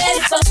think you're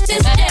ready for this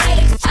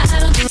jelly. I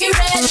don't think you're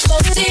ready for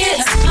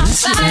this. My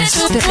body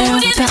too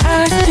good in this.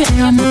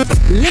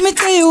 Let me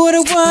tell you what I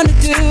wanna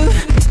do.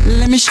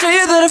 Let me show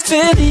you that I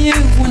feel you.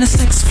 Wanna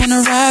sex,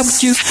 wanna ride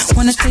with you.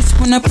 Wanna taste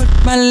when I put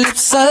my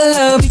lips all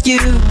over you.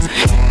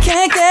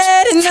 Can't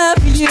get enough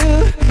of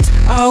you.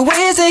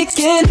 Always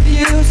thinking of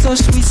you. So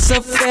sweet,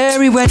 so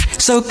very wet.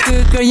 So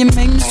good, girl, you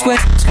make me sweat.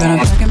 That's what I'm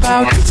talking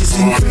about. Bitches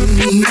and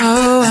cream.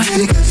 Oh,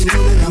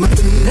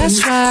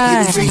 that's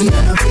right.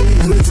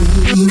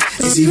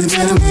 It's even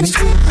better when it's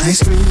with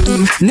ice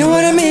cream. Know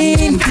what I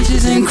mean?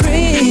 Peaches and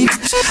cream.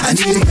 I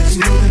need it 'cause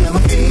you know that I'm a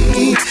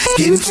fiend.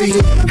 Getting free.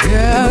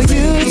 Girl,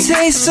 you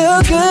taste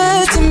so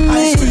good to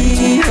me.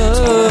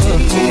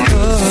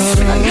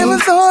 I never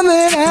thought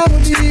that I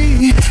would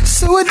be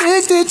so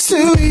addicted to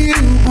you.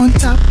 On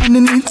top,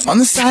 underneath, on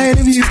the side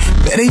of you.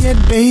 Better yet,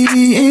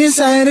 baby,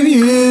 inside of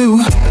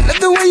you. I love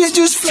the way you're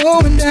just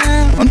flowing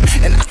down,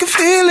 and I can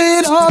feel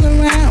it all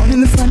around.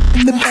 In the front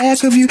and the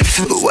back of you.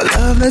 Ooh, I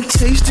love the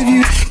taste of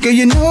you. Girl,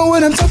 you know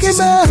what I'm talking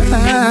about.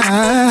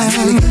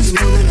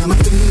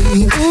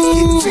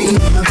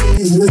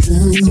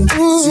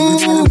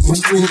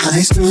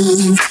 Ice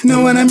cream.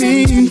 Know what I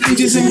mean?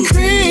 Peaches and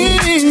cream.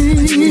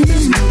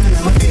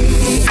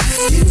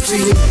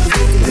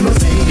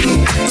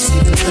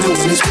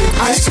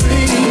 Ice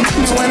cream.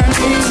 Know what I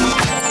mean?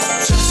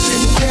 Just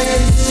in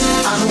case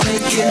I'm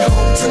making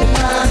home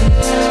tonight,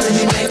 let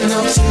me make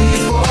love to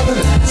you for the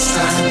last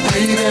time,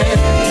 baby.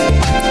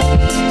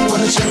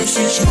 Wanna cherish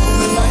each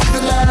moment like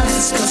the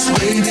last, 'cause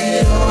baby,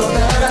 you're all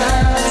that I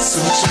have. So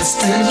just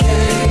in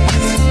case.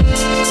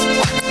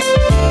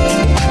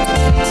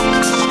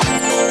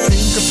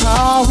 Think of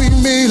how we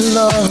made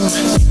love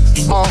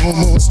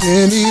almost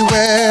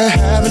anywhere.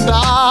 Haven't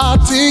I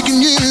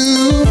taken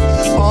you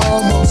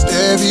almost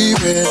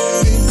everywhere?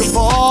 Think of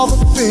all the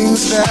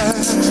things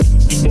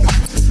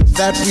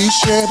that we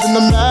shared in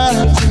the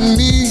imagine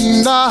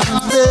me not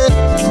there.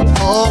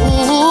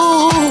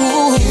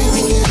 Oh,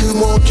 giving you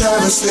more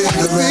chemistry,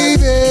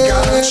 baby.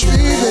 Got you,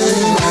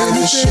 baby.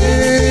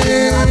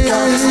 Everything I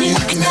got, you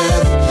can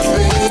have it,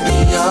 baby.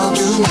 I'll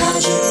do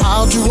magic.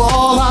 I'll do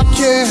all I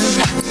can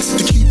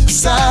to keep you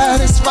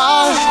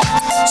satisfied.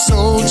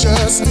 So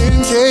just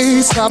in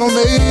case I don't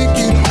make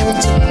it home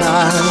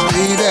tonight,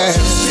 baby.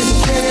 Just in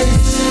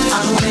case I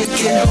don't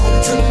make it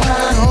home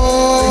tonight,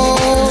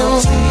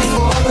 oh, baby,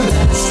 for the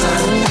last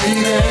time,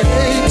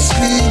 baby.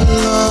 Sweet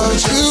love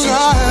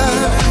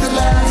tonight, the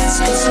last,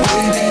 'cause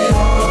baby,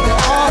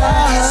 all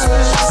right. So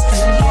just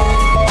in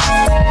case.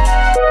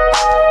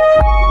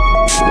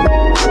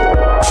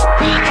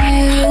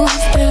 You've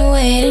been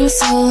waiting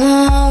so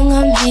long,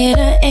 I'm here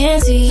to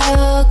answer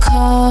your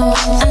call.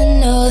 I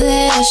know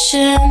that I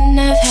shouldn't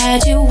have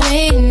had you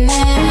waiting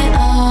at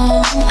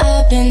all.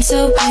 I've been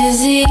so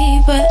busy,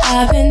 but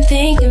I've been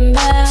thinking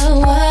about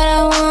what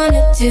I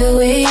wanna do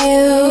with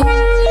you.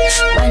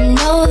 I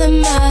know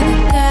them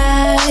other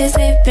guys,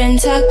 they've been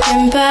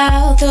talking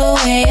about the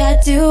way I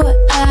do what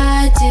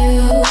I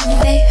do.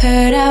 They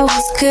heard I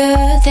was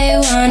good, they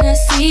wanna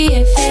see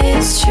if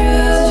it's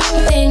true.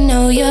 They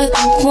know you're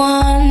the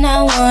one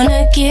I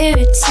wanna give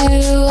it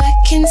to. I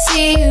can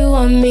see you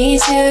want me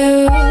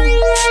too.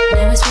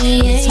 Now it's me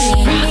and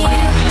you.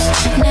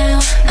 Now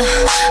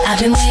I've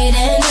been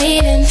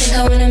waiting, think I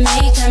wanna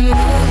make that move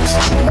now.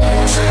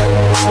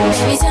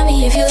 Baby, tell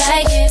me if you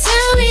like it.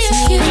 Tell me if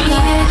you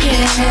like it.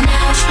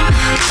 Now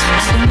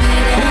I've been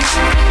waiting,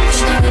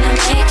 think I wanna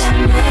make that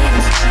move now.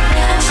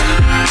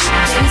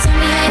 Baby, tell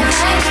me how you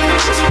like it.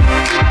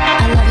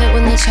 I love it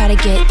when they try to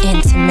get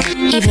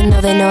intimate, even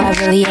though they know I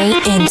really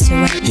ain't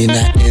into it. You're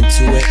not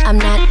into it? I'm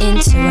not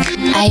into it.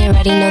 I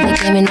already know the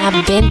game and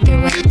I've been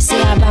through it. See,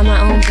 I buy my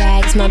own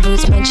bags, my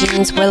boots, my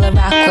jeans. Will a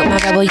rock with my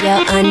rebel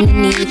yell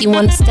underneath. You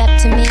wanna step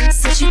to me?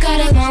 Said you got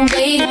a long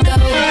way to go.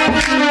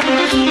 Rock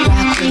with me, you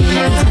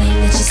claim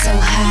that you're so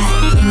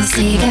hot, and you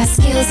say you got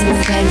skills in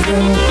the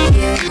bedroom.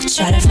 You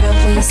try to front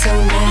when you're so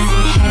not.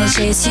 Had a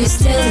chance, you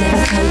still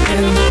never come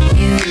through.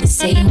 You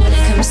say you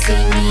wanna come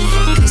see me,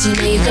 'cause you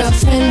know your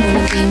girlfriend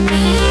wanna be me.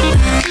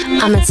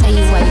 I'ma tell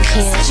you why you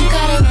can't. Said you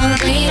got a long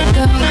way to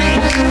go.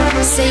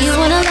 Say you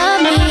wanna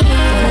love me,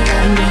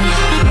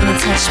 wanna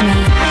touch me.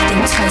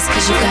 Think twice,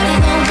 'cause you got a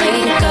long way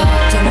to go.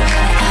 Don't know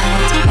how to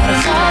act, how to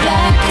fall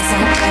back. It's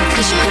not right,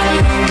 'cause you got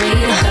a long way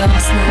to go.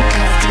 It's not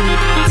that deep,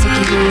 take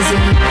it easy.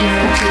 You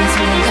don't please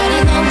me, got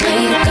a long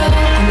way to go.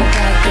 I'm a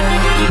bad girl,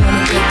 you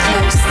wanna get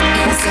close.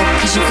 Ease up,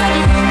 'cause you got a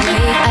long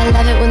way. I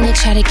love it when they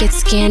try to get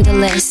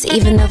scandalous,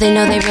 even though they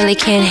know they really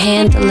can't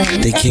handle it.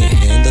 They can't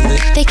handle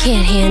it? They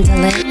can't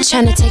handle it.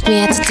 Trying to take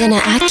me out to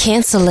dinner, I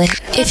cancel it.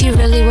 If you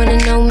really wanna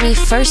know me,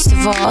 first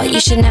of all, you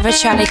should never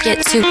try to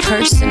get too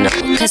personal,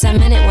 'cause I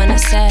meant it when I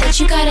said that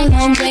you got a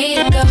long way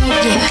to go.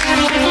 Yeah.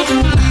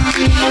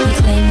 You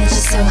claim that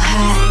you're so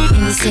hot,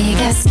 and you say you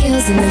got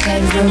skills in the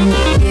bedroom.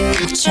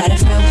 You try to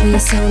front when you're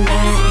so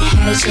not.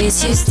 Had a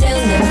chase, you still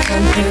never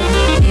come through.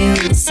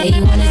 You say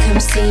you wanna come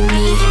see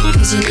me,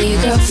 'cause you know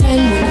your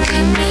girlfriend wanna be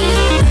me.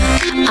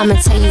 I'ma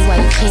tell you why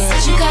you can't.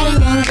 Said you got a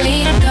long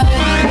way to go.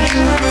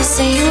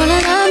 Say you wanna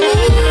love me,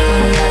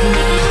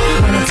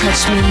 wanna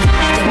touch me.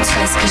 Think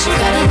twice, 'cause you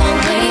got a long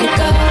way to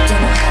go.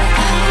 Don't know how to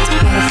act,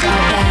 how to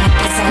fall back.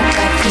 It's not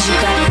right, 'cause you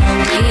got a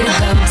long way to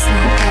go. It's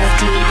not that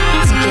deep,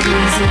 take it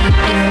easy.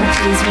 You don't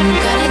please me, you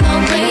got a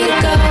long way to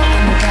go.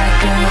 I'm a bad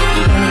girl,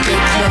 you wanna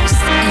get close.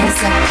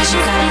 Ease up, 'cause you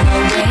got a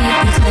long way.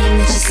 You claim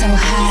that you're so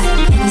hot,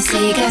 and you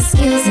say you got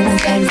skills in the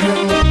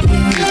bedroom.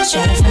 You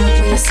try to front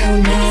when you're so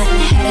not.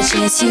 Had a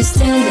chance, you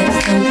still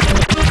never come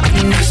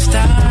through. You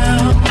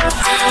style,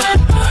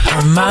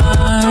 her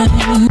mind.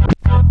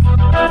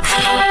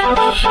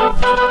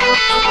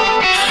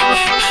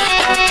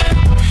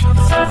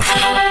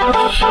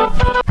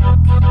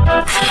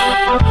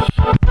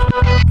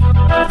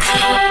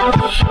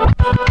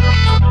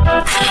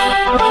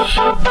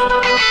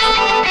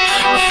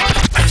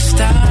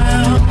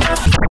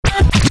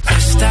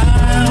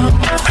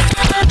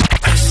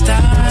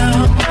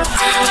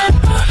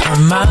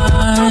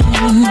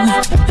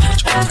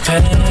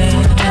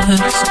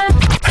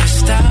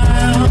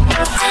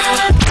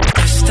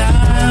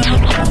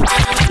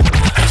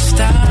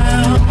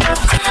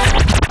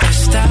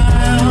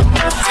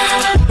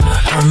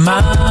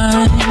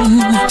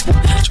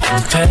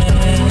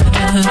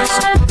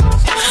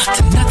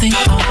 To nothing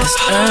on this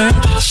earth,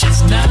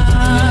 she's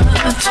not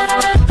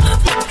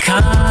the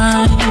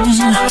kind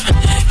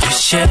you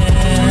share.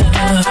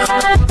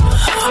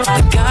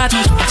 Only God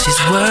knows what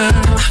she's worth.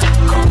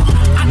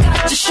 I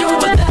got to show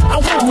her that I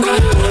want her.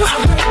 I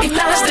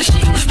recognize that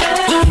she was bad.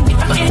 If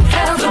I can't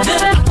have her,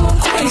 then I go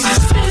crazy.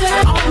 Spend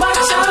all my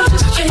time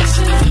just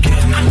chasing.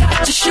 I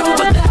got to show her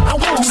that I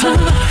want her.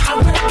 I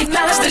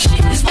recognize that she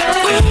is bad.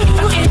 If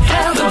I can't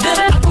have her, then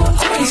I go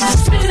crazy.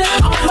 Spend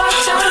all my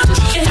time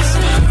just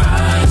chasing. Her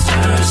eyes,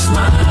 her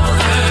smile,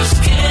 her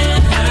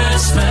skin, her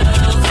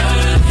smell,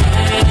 her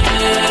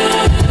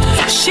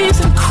hair. She's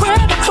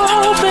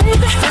incredible, baby.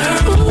 Her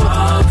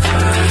walk,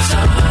 her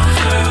talk,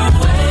 her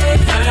way,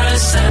 her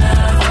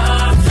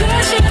sound.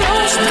 There she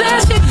goes,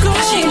 there she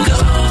goes, she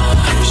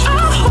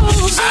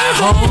goes. I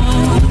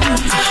hope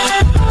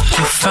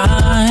to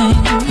find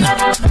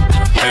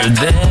her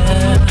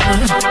there.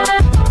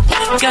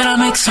 Gotta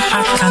make some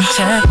eye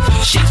contact.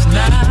 She's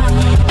not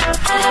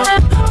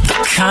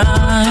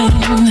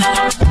kind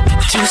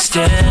to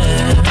step,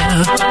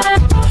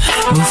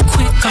 move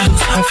quick or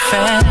lose her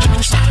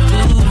fast.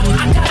 Ooh,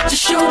 I got to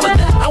show her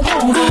that I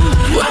want her.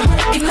 I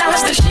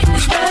recognize that she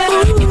is bad.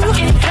 If I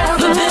can't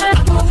have her, then I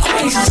go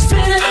crazy,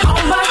 spending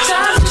all my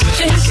time just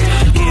chasing.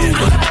 Ooh,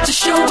 I got to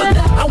show her that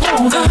I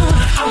want her.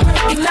 I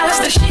recognize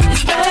that she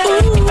is bad.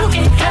 If I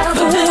can't have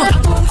her, then I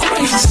go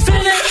crazy,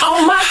 spending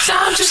all my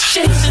time just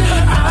chasing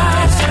her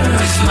eyes,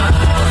 her smile,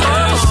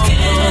 her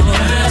skin,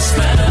 her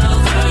smell,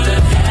 her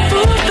hair.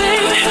 Ooh,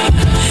 baby,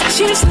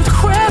 she's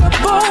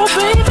incredible,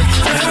 baby.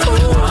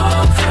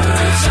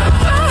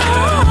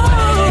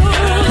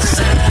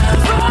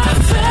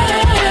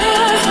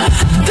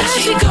 There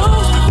she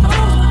goes.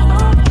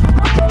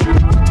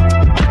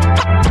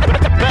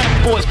 Bad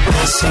boys,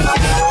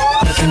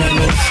 looking at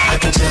me, I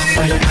can tell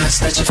by your eyes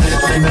that you feel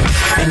me,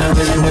 and I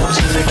really want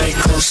you to get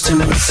close to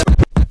me.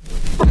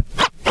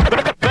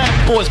 Bad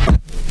boys,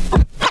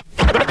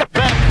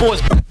 bad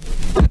boys,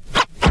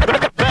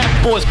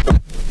 bad boys,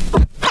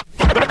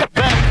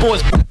 bad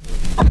boys,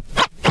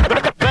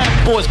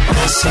 bad boys.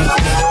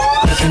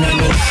 Looking at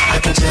me, I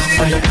can tell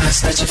by your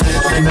eyes that you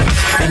feel me,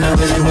 and I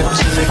really want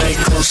you to get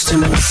close to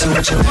me. So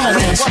what you want,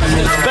 dance for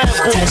me,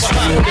 dance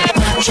for me.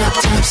 My drop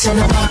tops in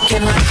the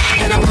parking lot,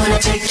 and I wanna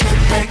take you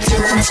back to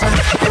my spot.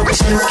 But we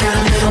still got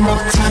a little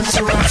more time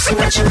to rock. So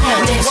what you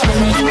want, dance for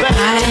me.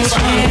 I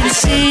can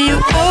see you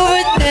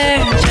over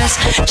there, just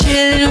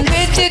chilling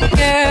with your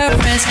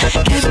girlfriends.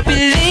 Can't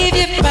believe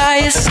you're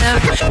by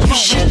yourself. You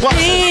should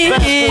be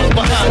here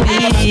with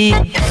me,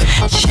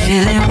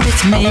 chilling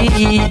with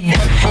me,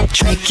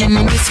 drinking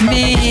with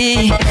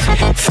me,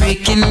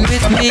 freaking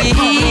with me.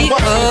 Oh,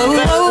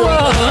 oh,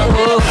 oh,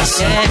 oh,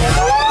 yeah.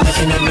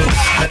 Looking at me,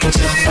 I can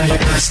tell by your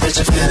eyes that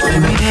you feel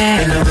me,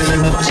 and I really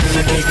want you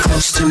to get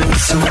close to me.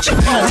 So what you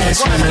want,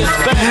 dance for me.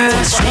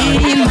 Girl,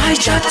 see my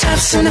drop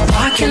tops in the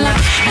parking lot,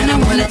 and I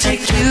wanna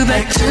take you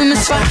back to my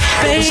spot,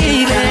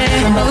 baby.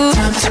 Oh,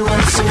 I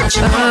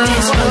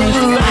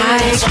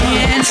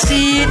can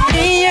see it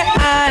in your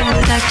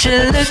eyes that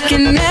you're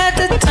looking at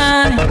the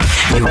time.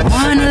 You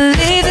wanna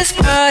leave this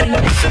party,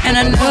 and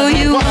I know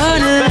you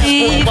wanna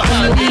leave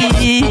with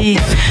me,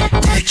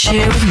 to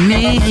chill with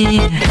me,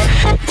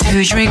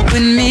 to drink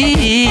with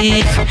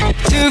me,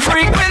 to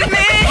freak with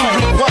me.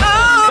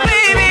 Oh,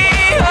 baby,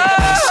 oh.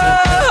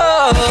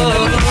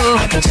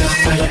 I can tell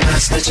by your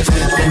eyes that you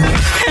feel me,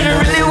 and I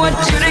really want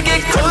you to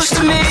get close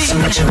to me. So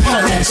what you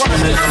want, dance for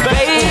me.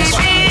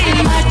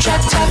 Baby, my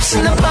drop tops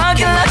in the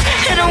parking lot,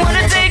 and I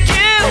wanna take you.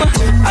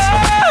 Oh,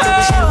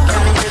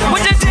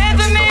 would you dance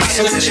with me?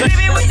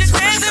 Baby, would you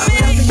dance with me?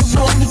 Whatever you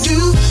wanna do,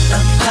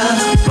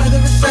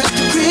 whether it's at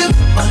the crib,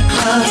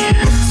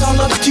 it's all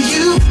up to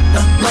you.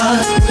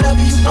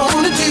 Whatever you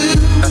wanna do,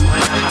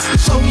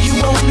 so you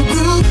wanna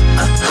groove,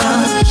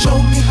 show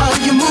me how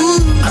you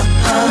move,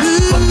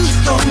 what you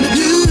gonna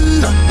do,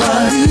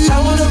 I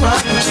wanna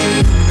rock with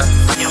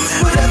you,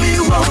 whatever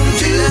you wanna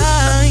do.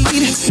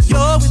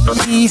 You're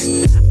with me,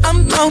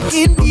 I'm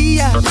talking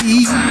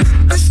VIP.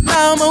 This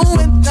time I'm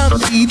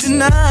with me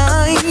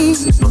tonight.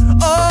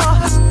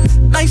 Oh,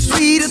 nice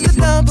sweet at the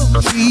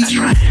double G.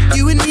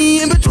 You and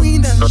me in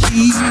between the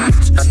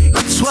sheets.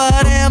 It's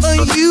whatever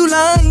you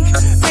like,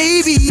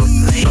 baby.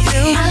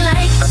 I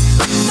like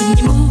when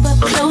you move up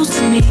close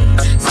to me,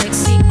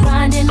 sexy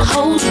grinding,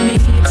 hold me,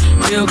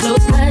 real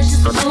close as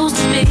you're supposed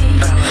to be,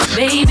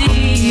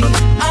 baby.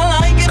 I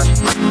like it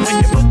when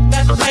you put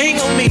that thing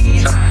on me,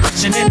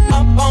 pushing it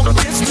up on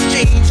this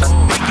jeans,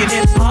 making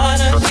it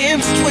harder in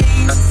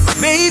between,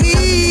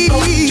 baby.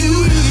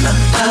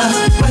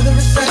 Whether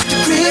it's at the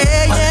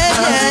crib,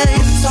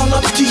 it's all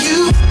up to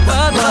you.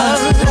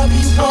 Whatever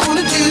you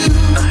wanna do,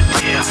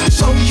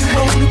 so you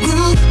wanna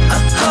groove,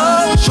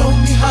 show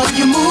me how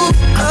you move,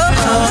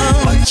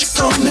 what you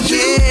gonna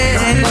do,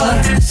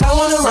 I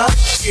wanna rock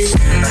you.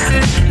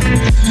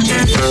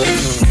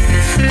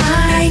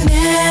 I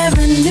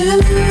never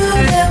knew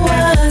there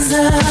was a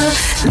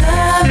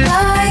love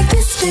like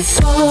this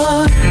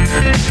before.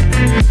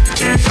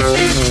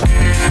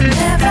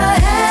 Never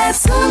had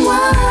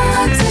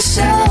someone to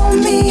show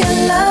me a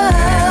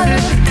love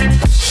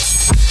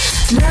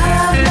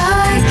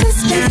like this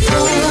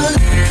before.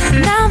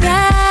 Now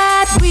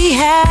that we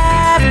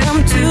have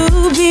come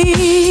to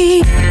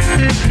be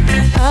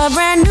a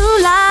brand new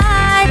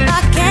life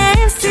I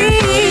can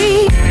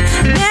see.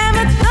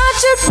 Never thought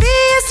you'd be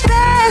a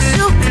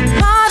special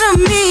part of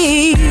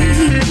me.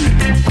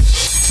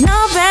 No,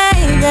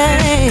 baby.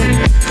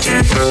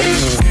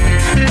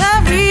 The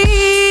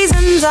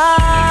reasons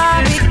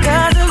are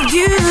because of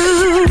you.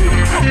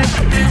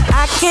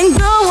 I can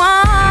go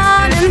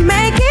on and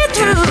make it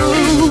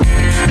through.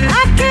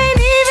 I can't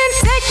even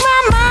take my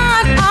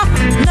mind off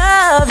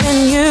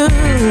loving you.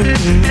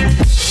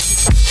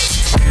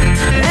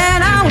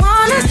 And I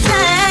wanna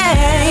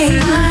say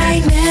I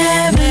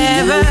never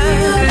knew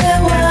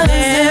there was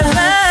a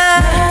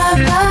love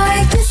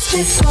like this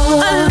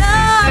before. A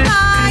love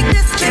like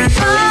this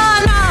before,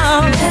 no.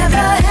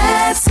 Never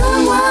had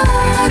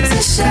someone to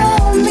show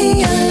me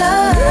a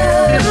love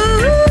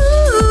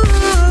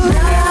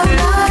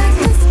like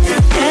this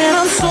before. And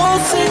I'm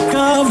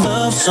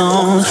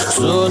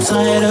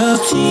tired of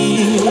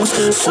tears,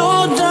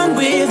 so done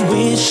with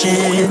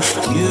wishing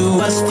you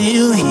are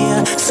still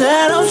here.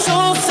 Said I'm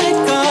so sick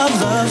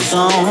of love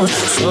songs,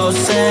 so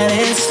sad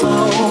and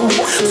slow.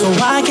 So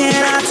why can't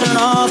I turn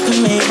off the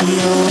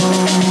radio?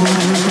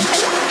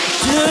 And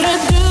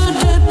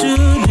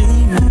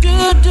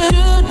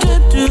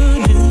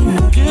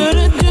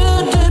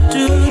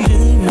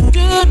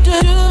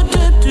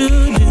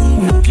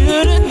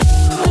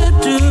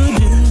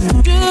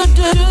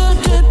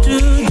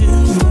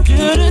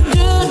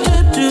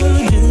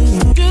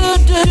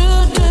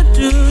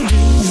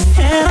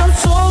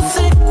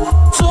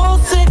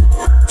I'm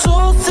so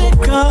sick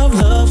of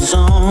love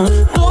songs.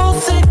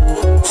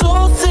 So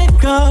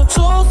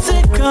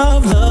sick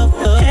of love.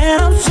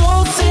 And I'm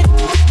so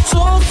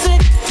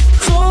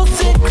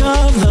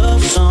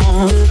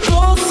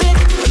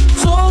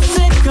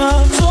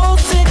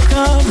sick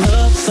of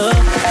love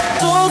songs.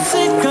 So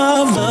sick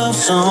of love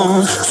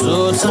songs.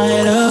 So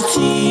tired of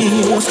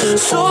tears,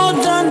 so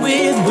done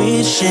with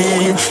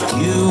wishing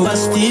you are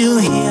still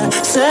here.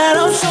 Said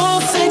I'm so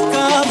sick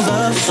of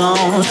love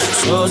songs,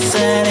 so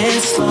sad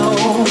and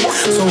slow.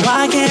 So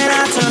why can't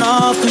I turn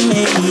off the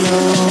radio?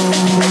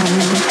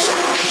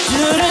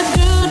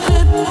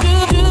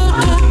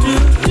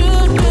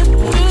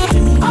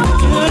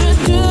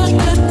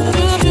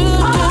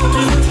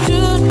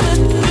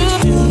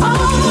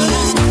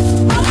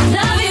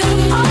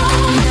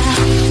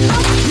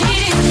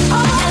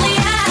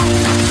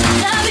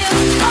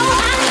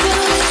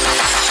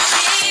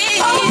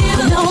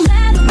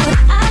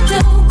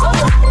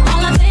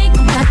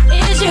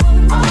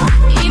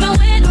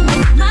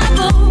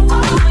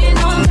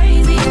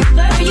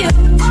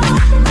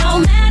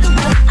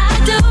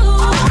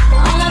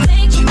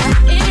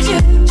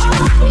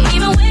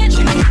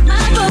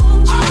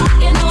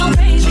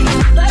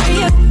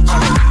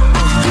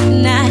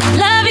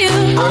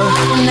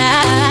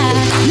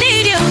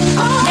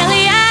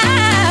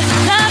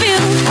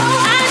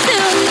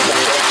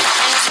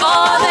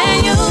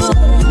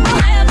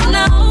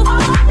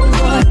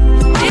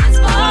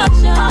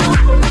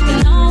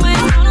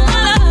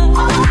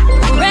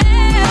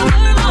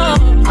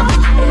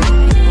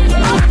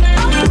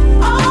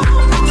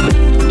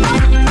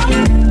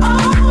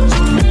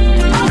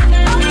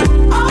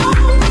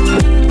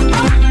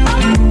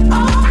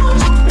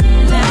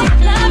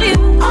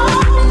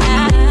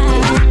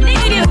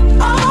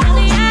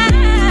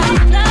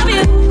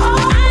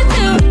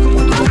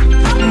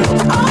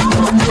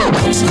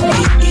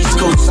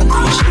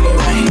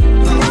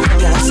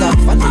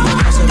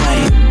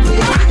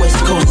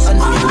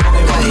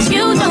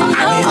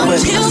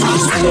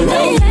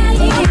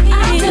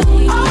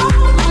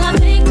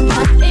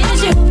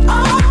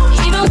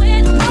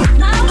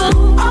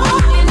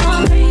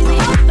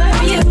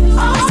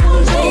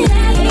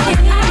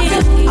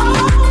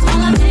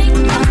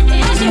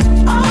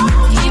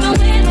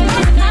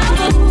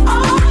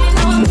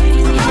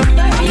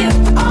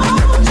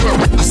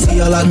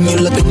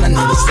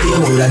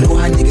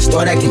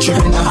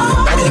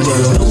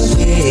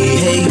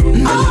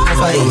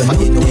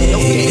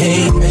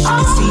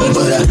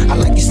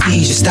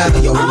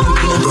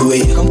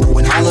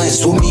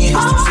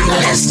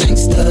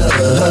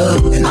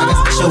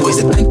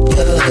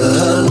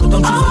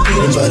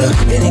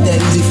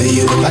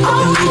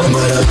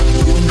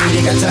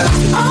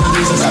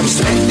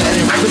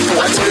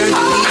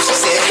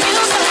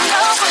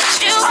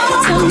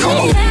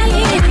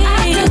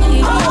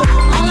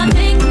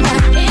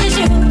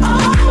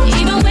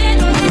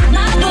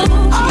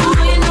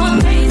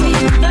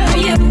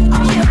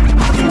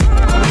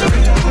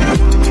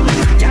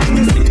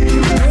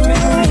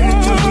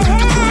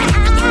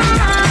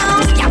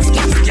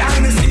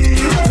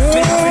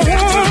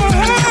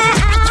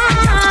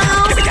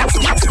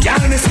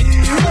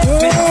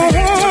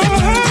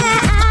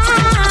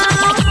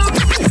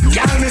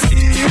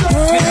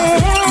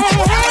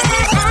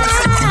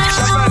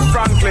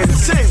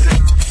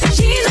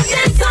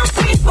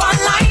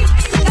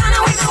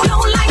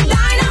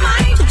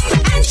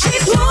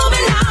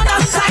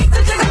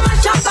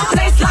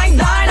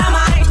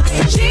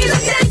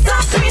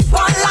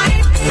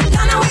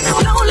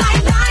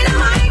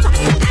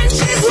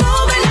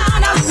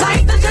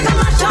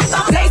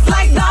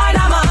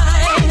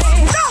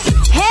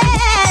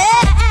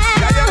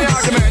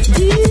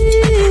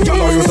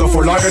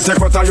 Take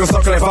what you so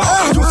clever.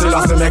 You still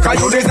have to make a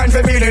you design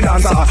for me the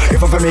dancer. If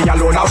for me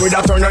alone, I would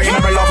have turned you in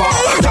a lover.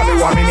 Tell me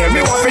what me name,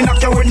 me want to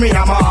knock you with me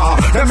hammer.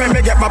 Then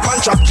me get my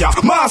punch up ya,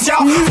 mass ya.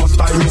 First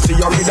time me see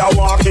you with a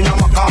walk in a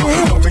maca.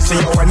 Now me see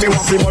you when me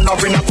want to burn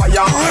up in a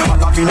fire.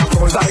 I love in a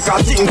clothes like a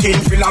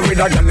thinking filler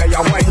with a girl ya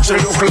wine. She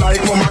look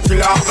like mama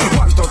killer.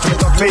 One touch me,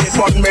 it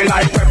burn me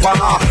like pepper.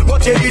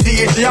 But you the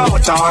DJ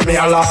out of me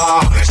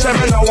Allah. She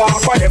me no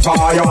walk forever,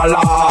 you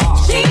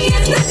Allah. She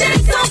is the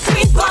dancer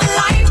queen for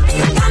life.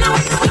 Gonna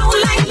flow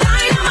like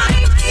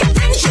dynamite.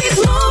 And she's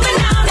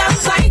moving out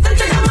outside. And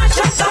take a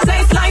match up the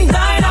place like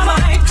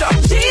dynamite.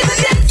 She's a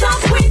dancer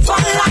queen for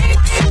life.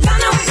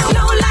 Gonna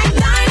flow like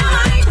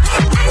dynamite.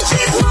 And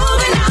she's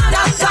moving out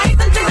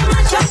outside. And take a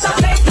match up the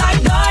place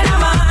like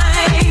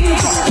dynamite.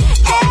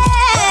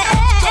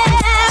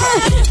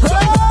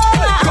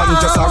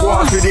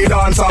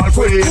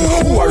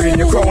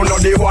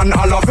 one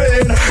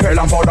Halloween. Hell,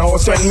 I'm for the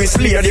house when Miss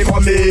Lady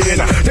come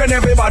in. Then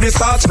everybody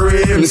starts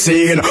screaming,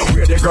 saying,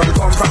 where the girl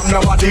come from,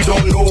 nobody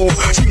don't know.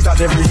 She's a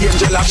devil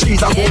angel and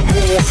she's a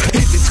go-go.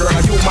 Is this girl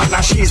a human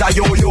and she's a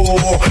yo-yo?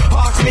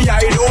 Ask me,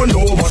 I don't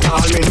know, but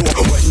all me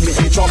know. When me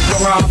see jump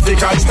down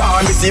African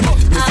star, me see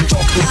buck, me see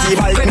truck, me see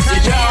bike, me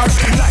see car.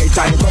 Night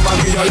time come and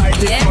give your light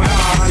in my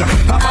hand.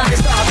 I'm on the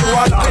start to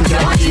a land,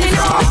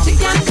 She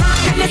can talk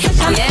in the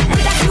session.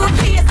 With a cute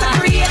face and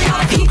create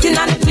a peeking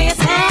on the place.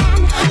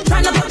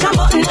 Trying to touch a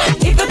button.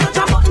 If you touch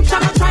a button,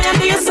 try and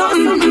do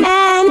something.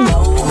 And no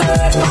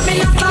bird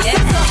coming up and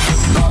set up.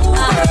 No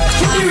bird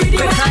to the rhythm.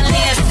 We can't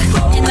live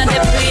in the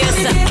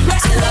place.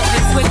 She love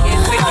is wicked,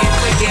 wicked,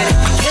 wicked.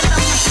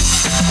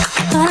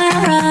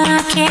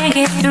 I can't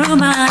get through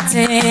my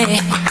day.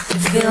 You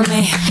feel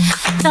me?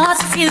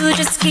 Thoughts of you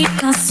just keep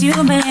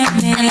consuming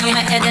me.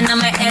 And on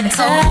my head,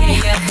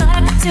 okay.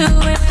 Thought to do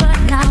it, but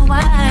now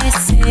I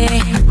see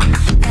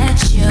that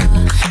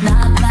you're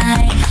not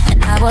mine.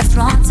 And I was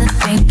wrong to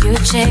think you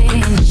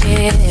changed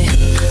it.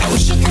 I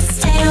wish you could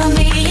stay with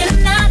me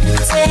another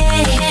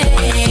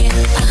day.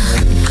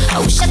 I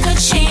wish I could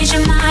change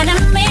your mind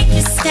and make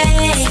you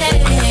stay.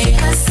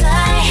 Cause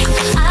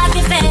I'd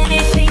give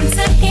anything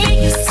to hear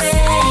you say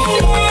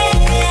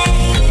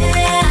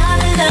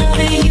I've been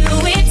loving you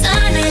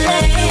eternally.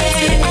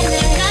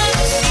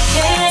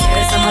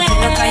 Yes, I'm a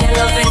pillar, cause your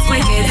love is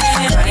wicked.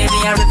 Cry me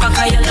a river,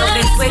 cause your love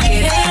is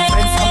wicked.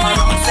 Friends come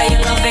around, say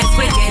your love is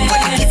wicked. But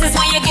the kisses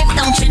when you give,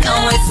 don't you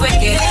know it's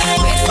wicked.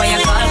 Wait for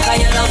your call, cause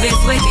your love is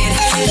wicked.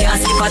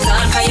 Can't skip a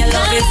talk, cause your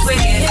love is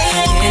wicked.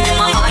 And in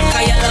my heart,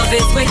 cause your love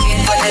is wicked.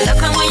 But the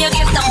love when you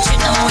give, don't you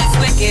know it's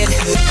wicked.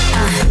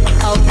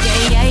 Oh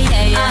yeah.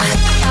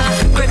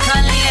 Brick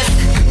on lace,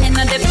 in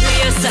the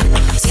place.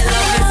 Your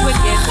love is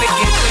wicked,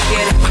 wicked,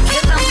 wicked.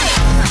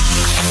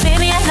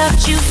 Baby, I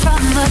loved you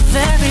from the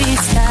very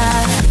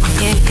start.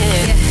 Yeah.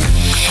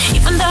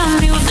 Even though I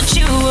knew that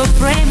you would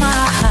break my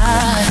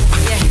heart.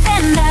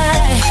 And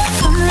I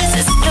couldn't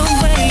resist the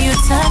way you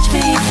touch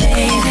me,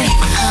 baby.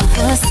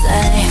 Was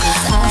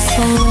I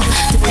fool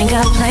to think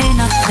I play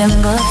nothing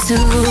but two?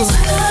 I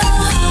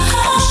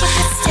wish you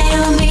could stay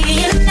with me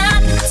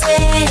another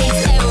day.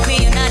 Stay with me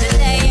another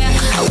day.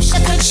 I wish I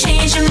could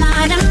change your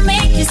mind and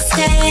make you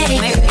stay.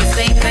 Make me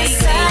say, baby.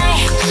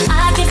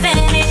 I'd give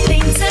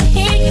anything to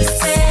hear you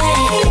say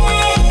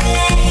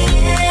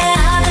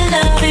I've been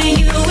loving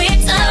you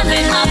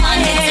eternally.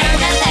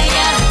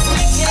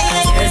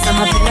 Yes,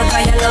 I'm a pillar,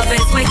 cause your love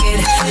is wicked.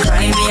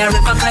 Cry me a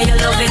river, cause your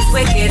love is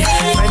wicked.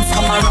 Friends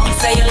come around,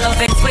 say your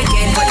love is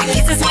wicked. But the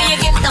kisses when you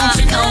give, don't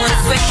you know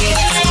it's wicked.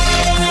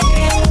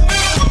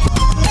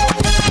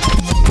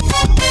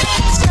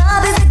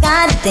 Scrub is the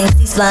guy that thinks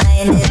he's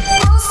flying it.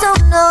 Also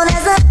known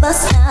as a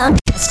buster.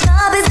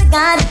 Scrub is the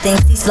guy that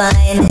thinks he's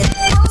flying it.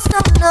 Also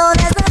known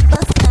as a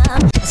buster.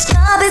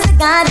 Scrub is the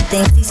guy that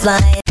thinks he's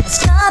flying.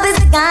 Scrub is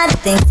the guy that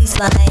thinks he's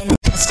flying.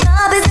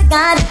 Scrub is the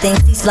guy that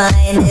thinks he's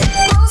flying it.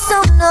 Also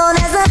known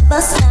as a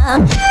buster.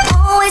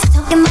 Always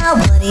talking about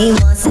what he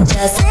wants and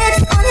just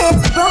sits on his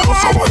broken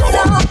ass.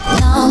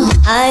 No,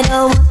 I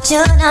don't want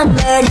your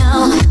number,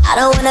 no. I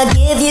don't wanna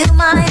give you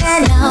mine,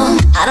 and no,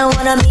 I don't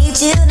wanna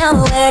meet you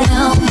nowhere,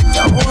 no.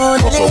 Don't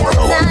wanna live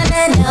time,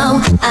 and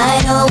no,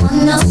 I don't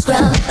want no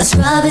scrub. A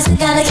scrub is the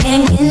guy that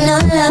can't get no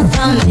love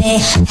from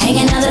me.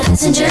 Hanging out the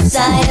passenger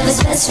side of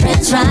his best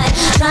friend's ride,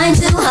 trying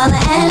to holler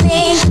at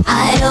me.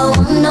 I don't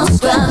want no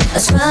scrub. A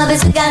scrub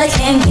is the guy that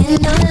can't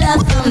get no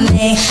love from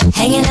me.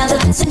 Hanging out the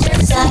passenger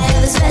side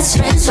of his best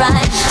friend's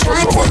ride,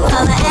 trying to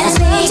holler at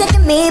me.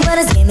 Checking me, but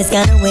his game is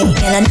kinda weak,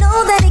 and I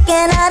know that he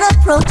cannot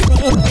approach me.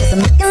 Cause I'm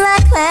looking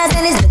like class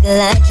and he's looking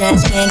like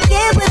trash. Can't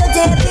get with a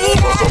deadbeat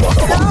ass.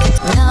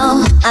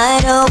 No,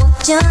 I don't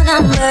want your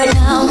number,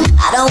 no.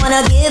 I don't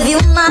wanna give you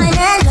mine,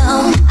 and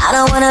no, I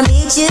don't wanna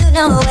meet you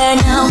nowhere,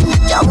 no.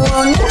 Don't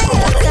want no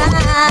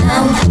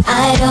time.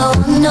 I don't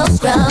want no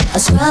scrub. A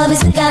scrub is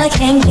the guy that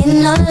can't get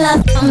no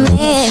love from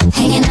me.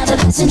 Hanging out the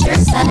passenger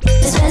side,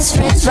 his best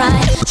friend's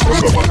ride,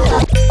 trying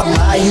to I'll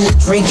buy you a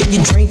drink and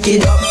you drink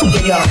it up.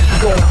 Yeah,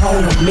 going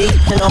home with me.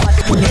 And I'm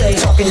like, when they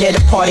talking at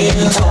a party and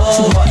you talk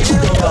too much.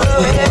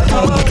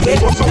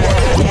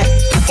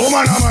 Oh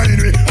man, I'm mind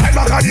me. I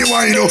back on the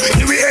wine, oh.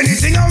 Give me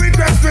anything I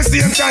request for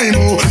same time,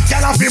 oh.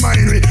 Girl, I feel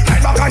mind me. I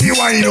back on the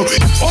wine, oh.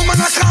 Oh man,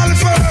 I call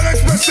for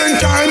expressing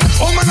time.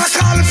 Oh man, I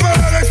call for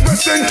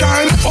expressing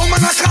time. Oh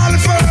man, I call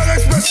for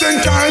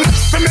expressing time.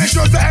 To make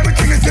sure that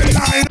everything is in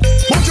line.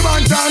 What you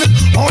want done?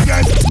 Oh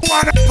yes,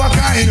 one of a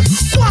kind.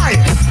 Why?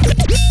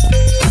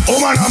 Oh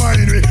man, I'm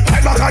mind me. I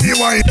back on the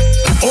wine.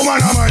 Oh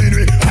man, I'm mind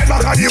me. I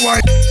back on the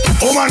wine.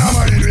 Oh man, I'm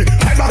mind me.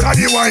 I back on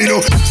the wine,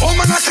 oh. Oh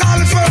man, I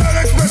call for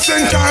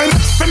expressing time.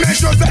 To make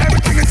sure that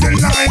everything is in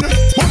line.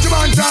 What you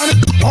want done?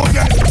 Oh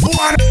yes,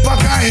 one of a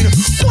kind.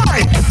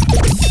 Why?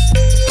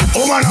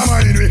 Woman a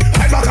mind we,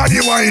 right back at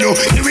the wine.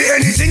 Give me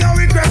anything and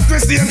request we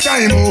same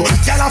time.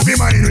 Girl a fi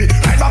mind we,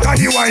 right back at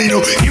the wine.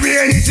 Give me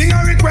anything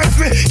and request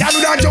we. Girl do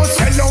that just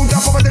sell out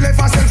and cover the left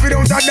herself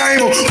without a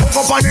dime. Hook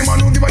up on him and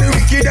don't give her the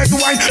wickedest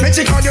wine. Make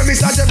she call you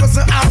Mr.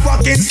 Jefferson and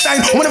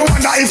Rockinstein. Who never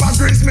wonder if I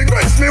grace me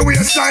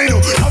with a sign.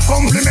 Have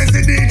compliments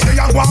the DJ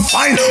and one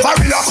fine. I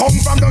really come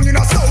from down in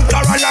a South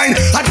Carolina.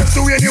 I just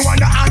do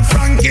anyone that and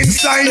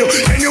Frankenstein.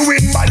 Then you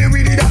win body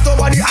with it, that's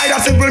over the eye,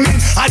 that's simple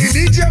mean. And the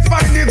DJ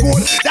find the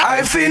gold.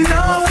 I've seen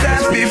enough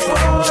dance before,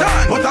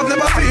 but I've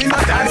never seen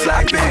a dance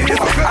like this.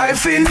 I've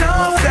seen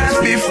enough dance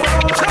before,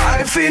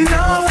 I've seen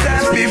enough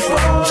dance before,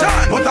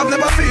 but I've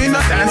never seen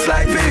a dance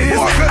like this.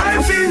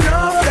 I've seen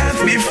enough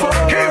dance before,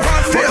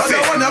 but I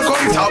don't wanna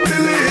come top the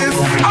list.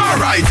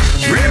 Alright,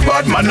 real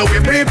bad man, no we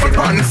people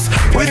pants.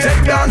 We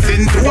take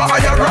dancing to a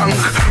higher rank.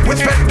 We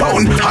spend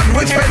pound and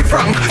we spend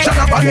franc. Shut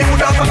up and you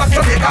dance and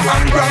Jamaica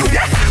and grand.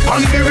 Yeah,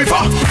 on the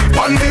river,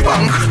 on the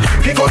bank.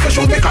 Pick out the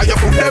shoes because you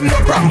put them no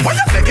cramp. What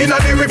you taking on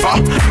the river,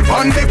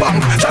 on the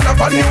bank. Shut up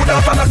and you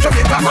dance and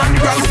Jamaica and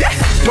grand. Yeah,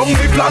 down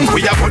the flank,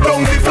 we a go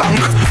down the flank.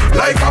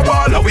 Like a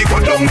baller, we go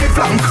down the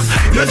flank.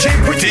 You cheap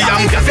pretty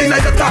young, just in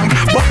the tank.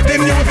 But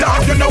them new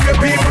dance, you know we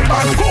people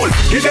are cool.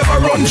 Give them a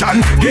run, John,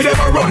 give them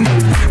a run.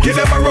 Give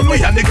them a run, we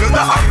and the girls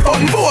that have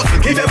fun. Both,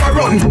 give them a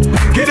run,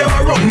 give them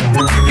a run.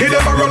 Give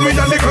them a run, we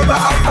and the girls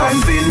that have fun.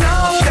 I've seen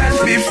enough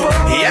dance before,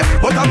 yeah,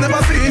 but I've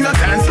never seen a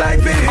dance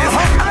like this.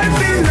 I've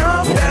seen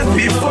enough dance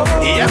before,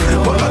 yeah,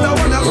 but I don't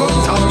wanna go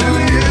top the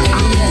list.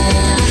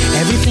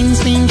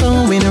 Everything's been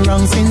going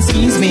wrong since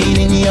he's been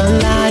in your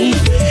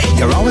life.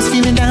 You're always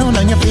feeling down,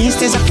 on your face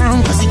there's a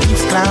frown, cause he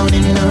keeps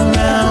clouding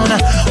around.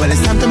 Well,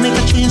 it's time to make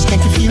a change,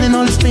 can't you feeling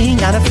all this pain?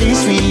 Gotta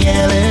face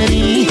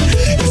reality,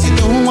 cause you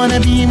don't wanna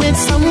be with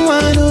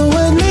someone who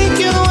would make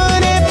you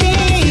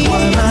unhappy. You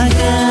are my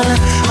girl,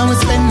 I would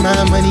spend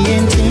my money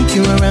and take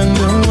you around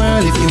the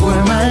world. If you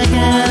were my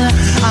girl,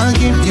 I'll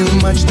give you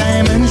much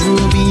diamonds,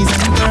 rubies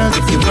and pearls.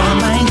 If you were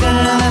my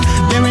girl,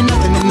 there ain't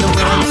nothing in the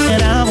world that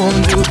I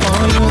won't do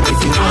for you. If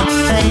you were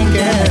my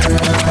girl,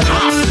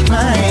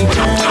 my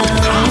girl.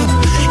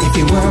 If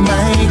you were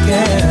my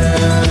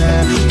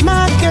girl,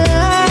 my girl.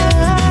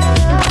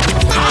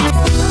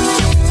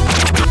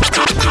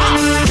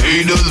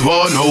 Haters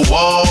want no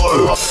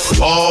war,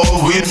 war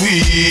with me.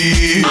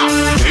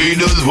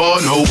 Haters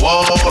want no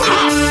war,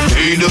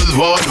 haters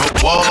want no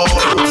war.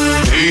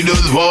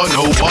 Haters want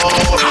no war,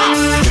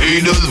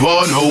 haters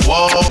want no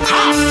war.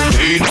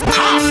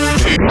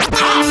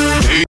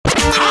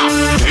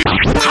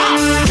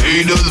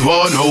 Haters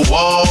want no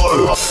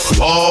war,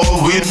 war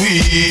with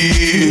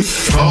me.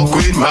 Fuck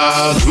with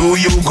my crew,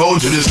 you go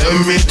to the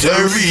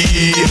cemetery.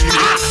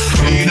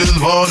 Haters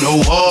want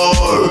no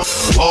war,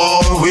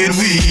 war with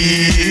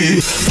me.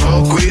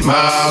 Fuck with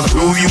my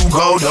crew, you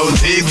go down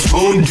 6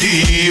 foot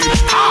deep.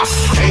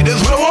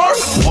 Haters want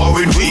war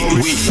with we.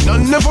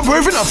 None never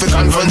brave enough to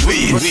confront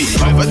we.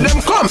 5 of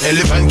them come,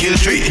 elephant kill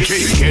 3.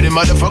 Hear the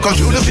motherfuckers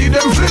you to see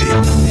them flee.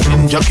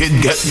 Ninja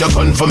kid get the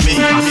gun for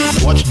me.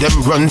 Watch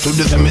them run to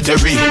the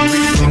cemetery.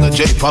 Sing a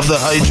J pop the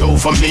high Joe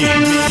for me.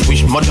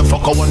 Which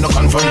motherfucker wanna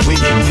confront we?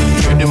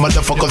 Hear the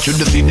motherfuckers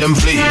should see them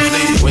flee.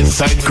 West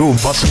side crew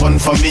bust one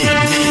for me.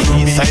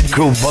 East side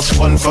crew bust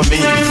one for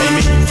me.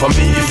 For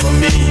me.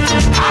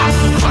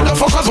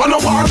 Motherfuckers wanna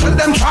war till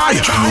them try.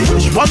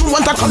 Which one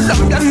want to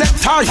Colombian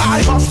necktie?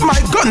 I bust my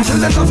gun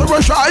till it doesn't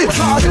run dry.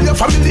 Tell your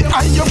family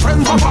and your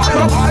friends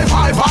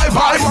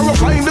bye. For a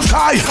fly in the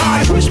sky.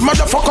 Which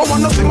motherfucker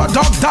wanna see my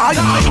dogs die?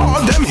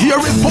 All them here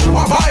is boom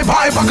bye.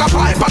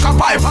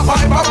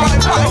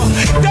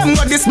 Them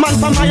got this man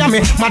from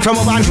Miami, man from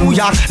over New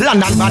York,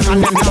 London, but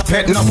and them not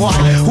pet no boy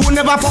who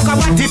never fuck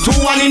about it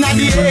 2-1 in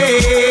the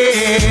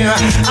air.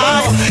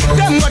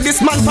 Them got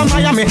this man from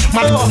Miami,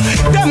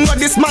 them got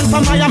this man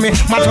from Miami,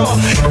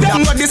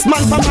 them got this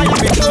man from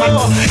Miami,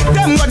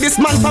 them got this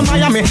man from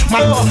Miami,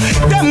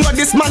 them got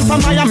this man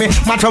from Miami,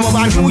 man from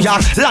over New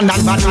York,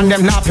 London, but and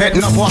them not pet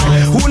no boy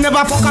who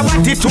never fuck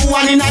about it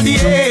 2-1 in the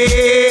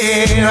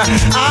air.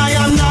 I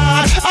am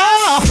not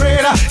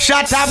afraid,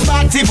 shut up,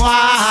 batty boy.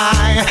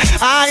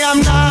 I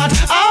am not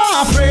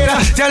afraid.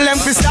 Tell them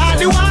to start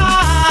the war.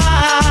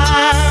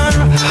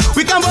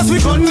 We can bust we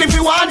gun if we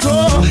want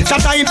to.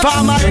 Shut up in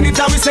farmer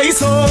anytime we say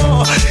so.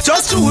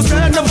 Just choose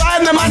the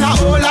vibe, the man a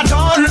hold it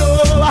on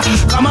low.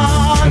 Come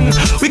on,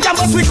 we can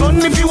bust we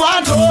gun if we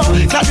want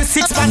to. Clap the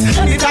 6 pack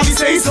anytime we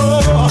say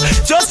so.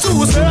 Just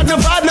choose the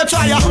vibe, no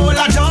try a hold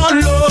it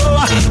on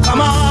low.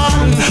 Come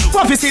on,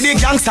 what we see the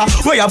gangster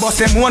where you bust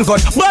them one gun,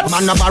 but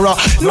man no borrow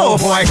no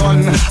boy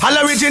gun. All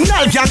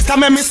original gangster,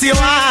 me see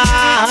one.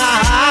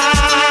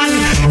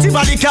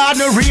 Tibali card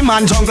no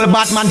Riemann, jungle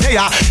Batman they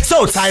are.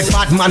 Southside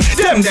Batman,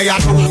 them they are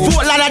too.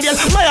 Fort Lauderdale,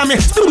 Miami,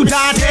 student.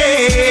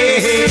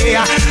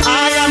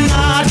 I am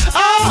not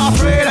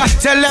afraid.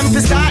 Tell them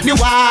to start the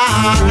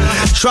war.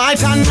 Try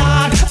to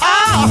not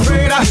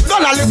afraid.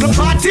 Gonna little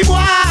party boy.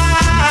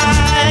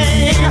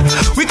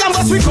 We can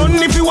bust we gun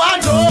if we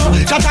want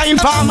to. Shut in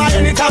farmer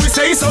anytime we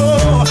say so.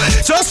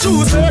 Just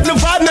choose the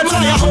vibe, no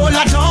try a whole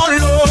lot on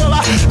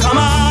low. Come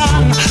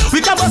on,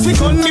 we can bust we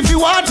gun if we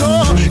want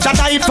to.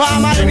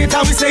 farmer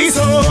anytime we say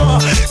so.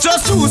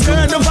 Just to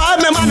turn the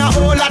vibe, me man a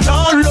whole lot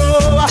on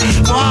low.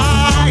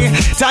 Why?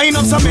 Tying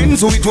up some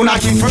ends with who not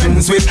keep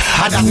friends with.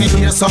 I that me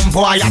hear some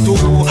boy a do.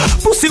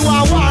 Pussy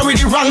war with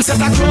the wrong set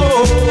of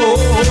clothes.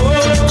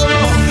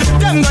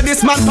 Them got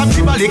this man from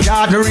Tivoli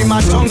Garden in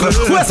my jungle.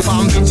 West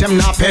Palm Beach, them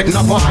not pet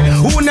no boy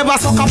who never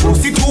suck a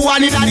pussy to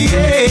one in the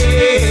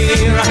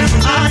air.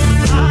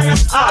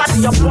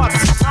 Party your butt,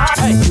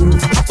 hey,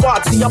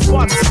 party your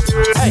butt,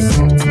 hey,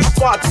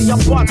 party your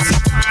butt,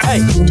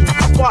 hey,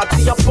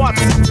 party your butt,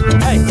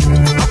 hey,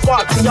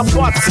 party your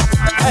butt,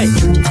 hey,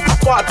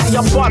 party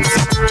your butt,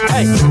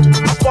 hey,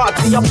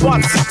 party your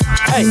butt,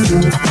 hey,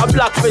 a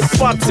black face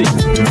party,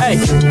 hey,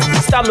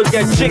 it's time to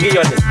get jiggy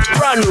on it,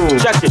 brand new,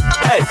 check it,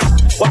 hey,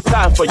 what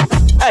time for you,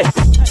 hey,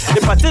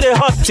 the party they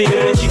hot,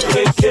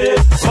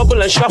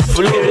 bubble and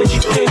shuffle,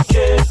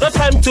 no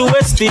time to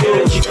waste it,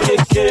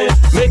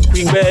 make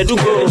me bed to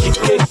go,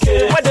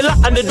 where the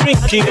lot and the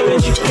drinking,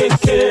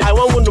 I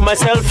want one to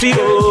myself,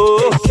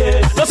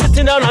 no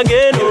sitting down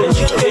again,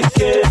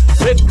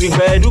 make me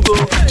bed to go,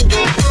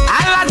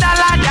 Ala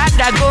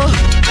go,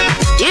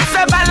 it's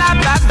a bala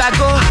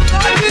go,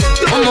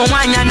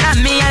 Omwanya na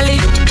miali,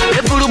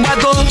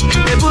 Eburubago,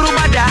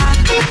 Eburubada,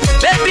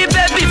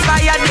 baby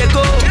fire they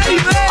go,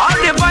 all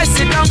the boys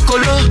sit down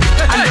colo,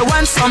 and they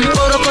want some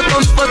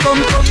porokotom potom,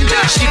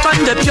 she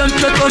found the pion,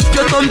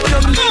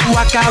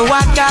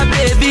 waka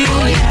baby,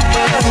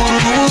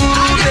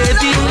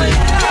 baby,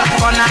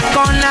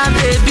 kona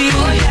baby,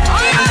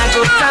 and I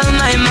go tell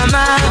my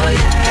mama,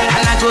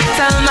 and I go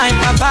tell my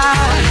papa,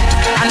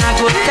 and I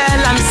go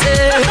tell am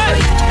say,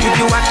 you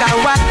be waka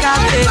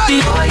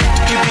baby,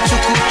 you be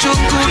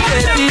chuku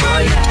baby,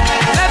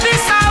 baby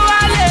sawale,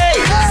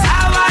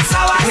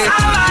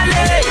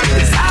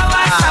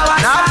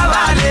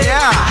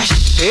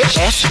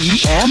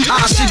 F-E-M.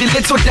 She the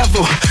little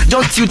devil,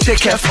 don't you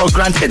take her for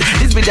granted.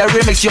 This be the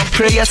remix, your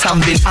prayers have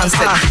been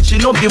answered. She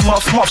no be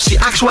muff, she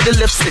actually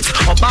lives it.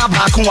 Or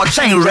baba can watch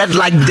chain red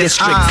like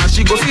district.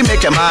 She go see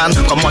make a man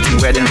come out in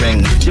wedding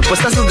ring. She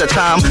possesses the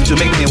charm to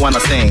make me wanna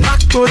sing.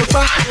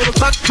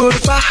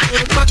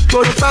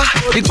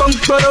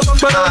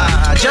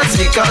 Just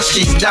because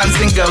she's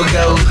dancing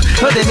go-go,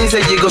 no they mean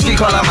say you go fi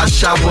call her my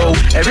shower.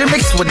 A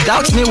remix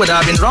without me would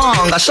have been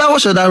wrong. A shower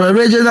should have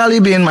originally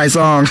been my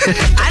song.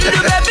 And the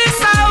baby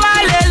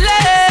sawalele,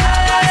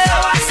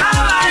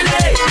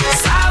 sawale.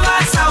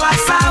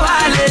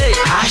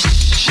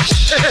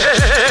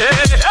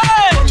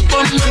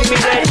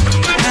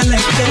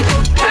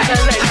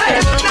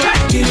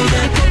 Give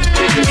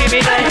me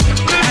that.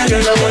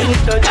 Girl, I want you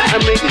touch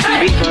and make it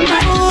sweet.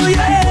 Oh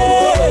yeah.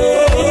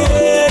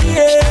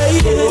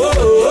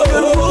 The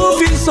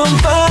roof is on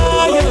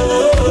fire.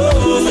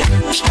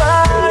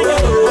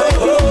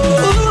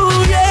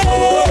 Oh yeah.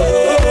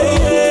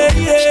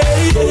 This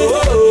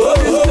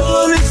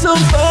girl is on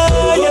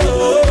fire.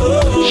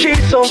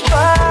 She's on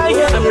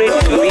fire. I'm ready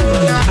to be.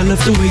 I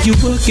love the way you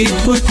work it.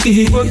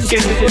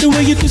 The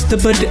way you twist the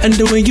body and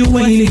the way you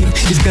whine it.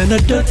 It's kinda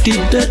dirty.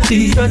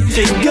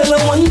 Girl, I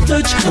want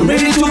touch, I'm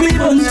ready to be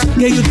bunt.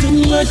 Yeah, you too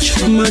much.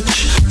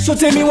 So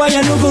tell me why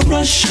I no go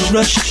rush.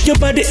 Your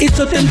body is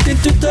so tempting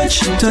to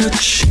touch.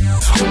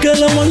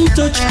 Girl, I want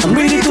touch, I'm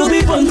ready to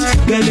be bunt.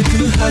 Girl, you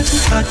too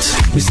hot.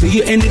 We see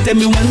you anytime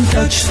you want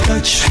touch.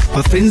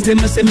 My friends, they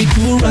must say me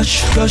too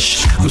rush.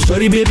 I'm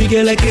sorry, baby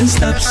girl, I can't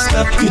stop.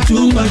 You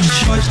too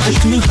much, I'm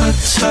too hot.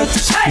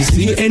 We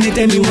see you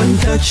anytime you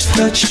want touch.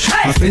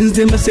 My friends,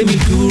 they must say me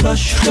too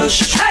rush. I'm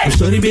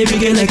sorry, baby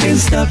girl, I can't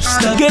stop.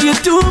 Girl, you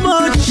too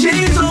much.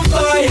 She's on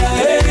fire,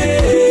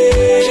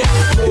 hey.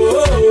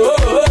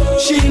 Oh.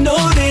 She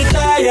know they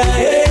tire,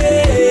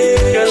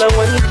 hey. Girl, I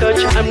want to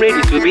touch, I'm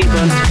ready to be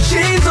done.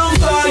 She's on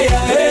fire,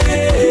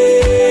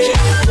 hey.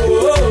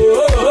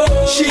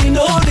 Oh. She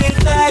know they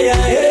tire,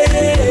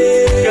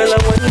 hey. Girl, I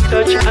want to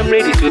touch, I'm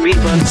ready to be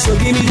done. So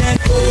give me that,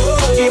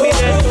 give me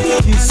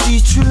that. You see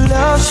true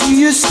love, she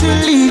used to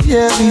leave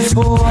here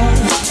before,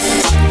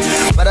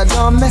 but I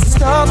done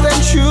messed up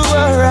and threw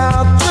her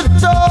out the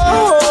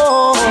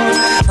door.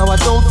 Now I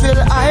don't feel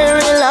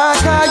irie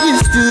like I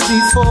used to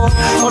before.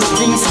 All the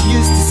things we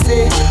used to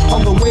say, all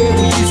the way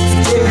we used to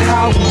play,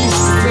 how we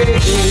used to play.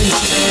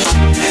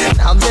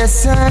 Now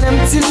there's an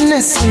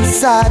emptiness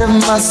inside of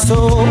my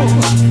soul,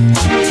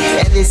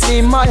 and they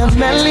say my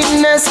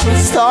unmanliness will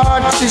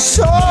start to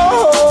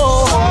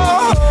show.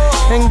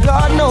 And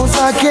God knows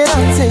I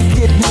cannot take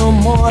it no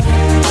more.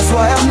 That's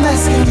why I'm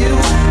asking you,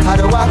 how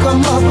do I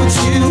come up with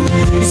you?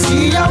 You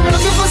see, I'm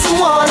looking for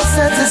someone to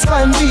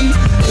satisfy me,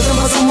 looking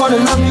for someone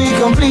to love me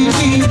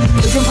completely,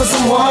 looking for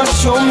someone to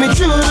show me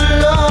true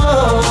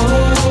love.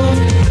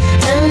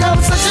 And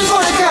I'm searching for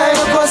the kind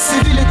of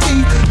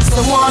possibility,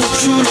 someone to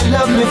truly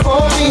love me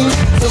for me,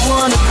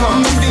 someone to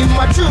come and be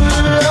my true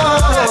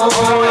love.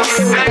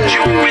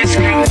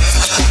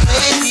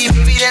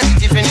 Baby, that's a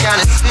different kind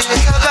of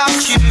feeling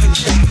about you.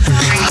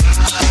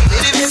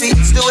 Baby,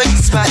 it's the way you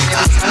smile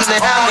every time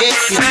that I make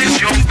you.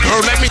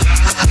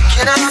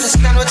 Can I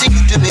understand what you do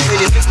to me?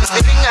 Really,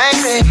 sleeping I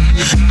pray.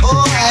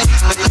 Oh, I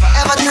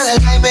ever tell a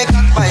lie, make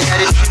up by that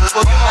it's true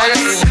for my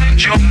day.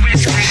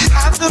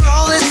 After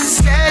all this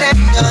is said and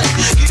done,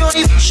 you don't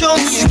even show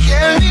me you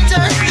care in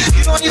return.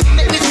 You don't even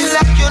make me feel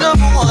like you're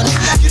number one.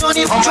 You don't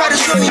even try to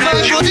show me my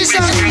good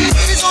design.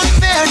 It's only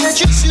fair that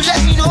you should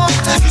let me know.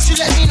 You should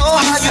let me know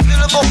how you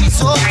feel about me.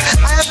 So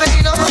I have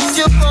been enough of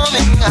your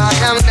coming. I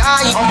am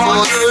dying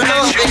for your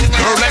loving.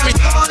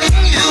 I'm calling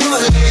you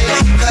late,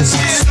 cause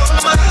you stole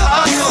my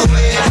heart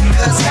away.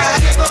 Cause I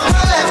live on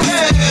my left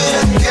hand.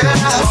 Girl,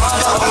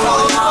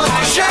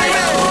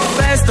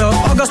 First of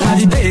August, not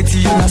the date to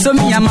you. So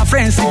me and my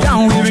friends sit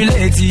down, we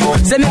relate to you.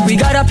 Say make we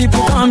gather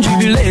people come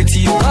jubilate to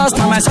you. Cause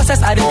now my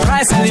success I dey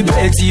try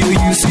celebrate to you.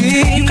 You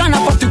see, you can't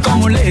afford to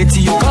come late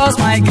to you. Cause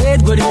my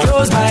gate go dey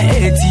close by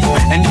 80.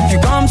 And if you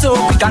come so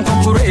we can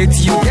cooperate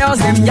to you. Girls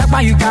them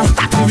yakpa you can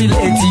start to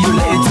relate to you,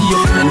 late to you.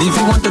 And if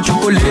you want to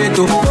chocolate,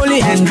 Holy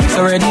Hendrix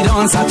already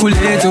done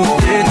circulate,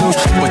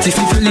 but if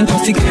you feel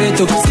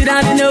intoxicated, sit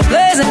down in your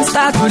place and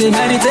start to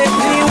meditate.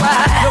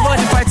 Meanwhile,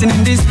 nobody fighting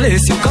in this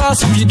place. You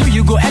cause if you do,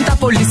 you go enter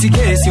police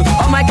case. You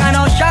all my kind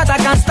of shot, I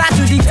can start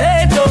to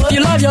dictate.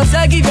 You love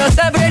yourself, give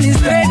yourself any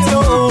straight.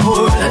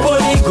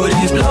 Body go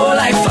dey blow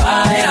like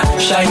fire,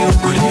 shy you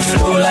go dey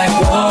flow like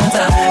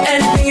water.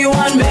 Anything you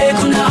want, make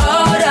una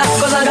order.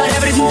 Cause I got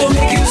everything to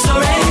make you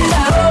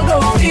surrender. Go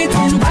fit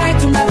invite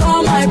to make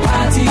all my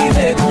party.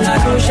 Make una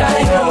go shy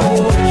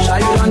yo, shy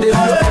you on the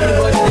road.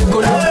 Everybody they go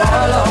to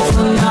all of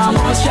una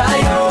must shy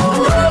yo.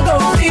 Go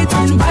fit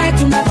invite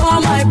to make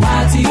all my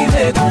party.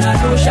 Make una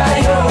go shy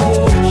yo,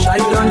 shy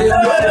you on the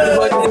road.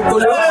 Everybody they go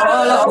to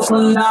all of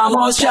una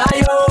must shy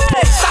yo.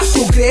 Start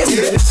to grace,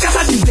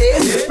 scatter the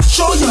base.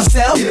 Show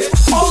yourself,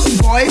 all the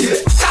boys.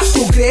 Start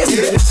to grace,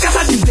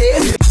 scatter the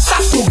base.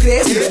 Start to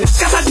grace,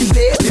 scatter the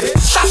base.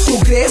 Start to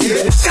grace,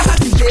 scatter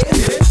the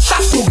base.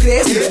 Start to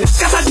grace,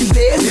 scatter the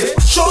base.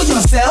 Show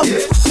yourself,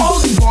 all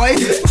the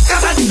boys.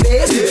 Scatter the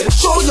base.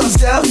 Show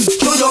yourself,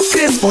 show your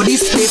face for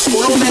this place.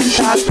 Follow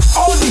mental,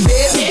 all the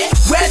base.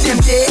 Where them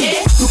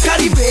day, you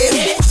carry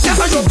base.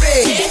 Scatter your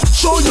base.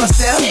 Show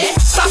yourself,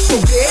 start to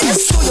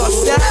grace. Show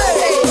yourself.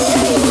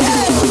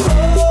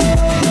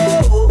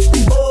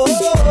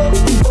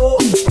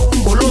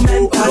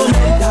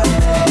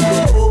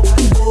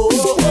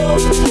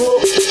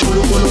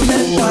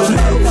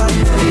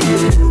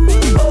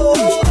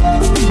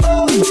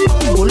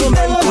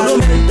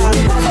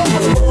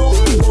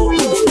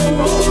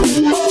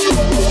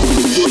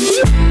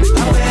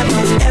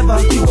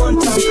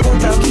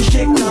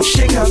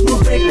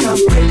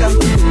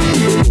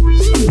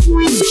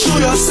 Show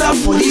yourself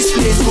for this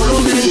place, follow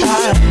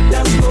mental.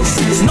 That's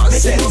nonsense,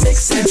 nonsense, make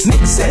sense,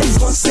 make sense,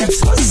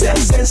 nonsense,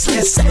 nonsense,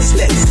 senseless,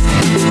 senseless.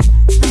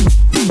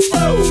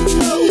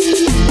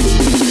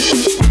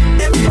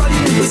 Everybody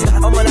make we start.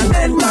 I'm on a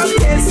mental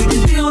case. If you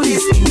feel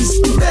this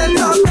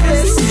mental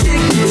case,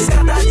 shake,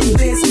 scatter the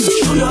place.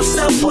 Show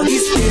yourself for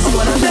this place. I'm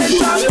on a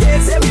mental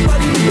case.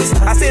 Everybody make we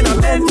start. I say a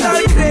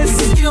mental case.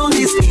 If you feel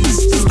this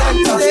stand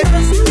to the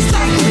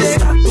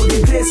start to the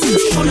place.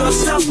 Show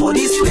yourself for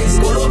this place.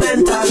 Follow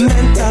mental,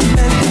 mental,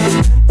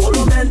 mental.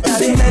 Follow mental,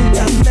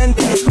 mental,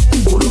 mental.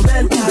 Follow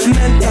mental,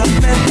 mental,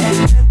 mental.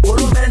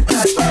 Follow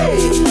mental. Hey,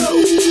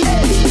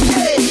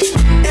 hey.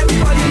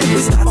 Everybody make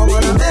we start. I'm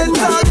on a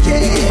mental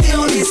case.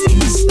 Feel this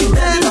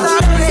mental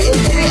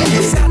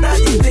case. Scatter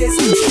the place.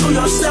 Show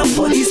yourself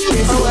for this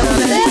place. I'm on a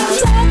mental.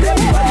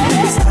 Everybody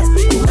make we start.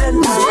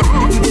 Mental.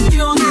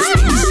 Feel this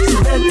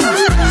mental.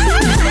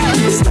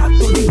 Start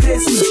to the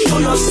place. Show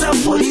yourself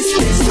for this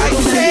place. I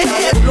say,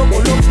 polo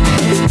polo,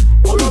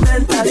 polo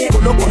mental,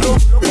 polo polo,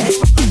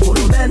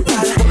 polo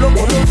mental, polo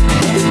polo,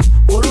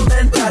 polo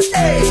mental.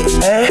 Hey,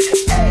 hey,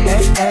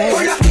 hey, hey.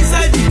 When you're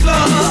inside the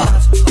club,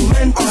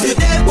 mental. You're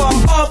there for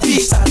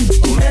office,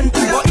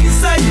 mental. You're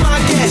inside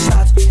market,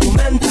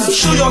 mental.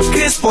 Show your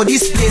grace for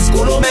this place,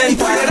 polo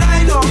mental.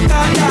 Ride on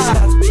Ghana,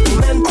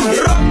 mental.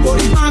 Rock for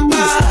the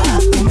manga,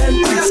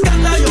 mental.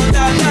 Scatter your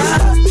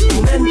data.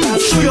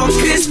 Show your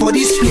grace for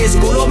this place,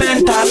 Colo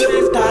mental.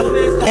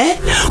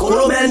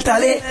 Colo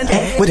mental.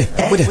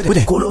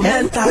 Colo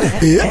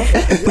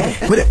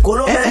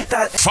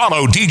mental.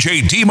 Follow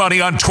DJ D-Money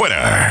on Twitter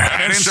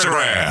and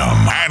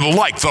Instagram and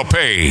like the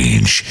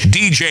page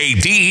DJ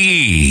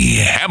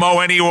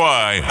DEMONEY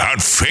on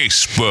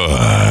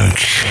Facebook.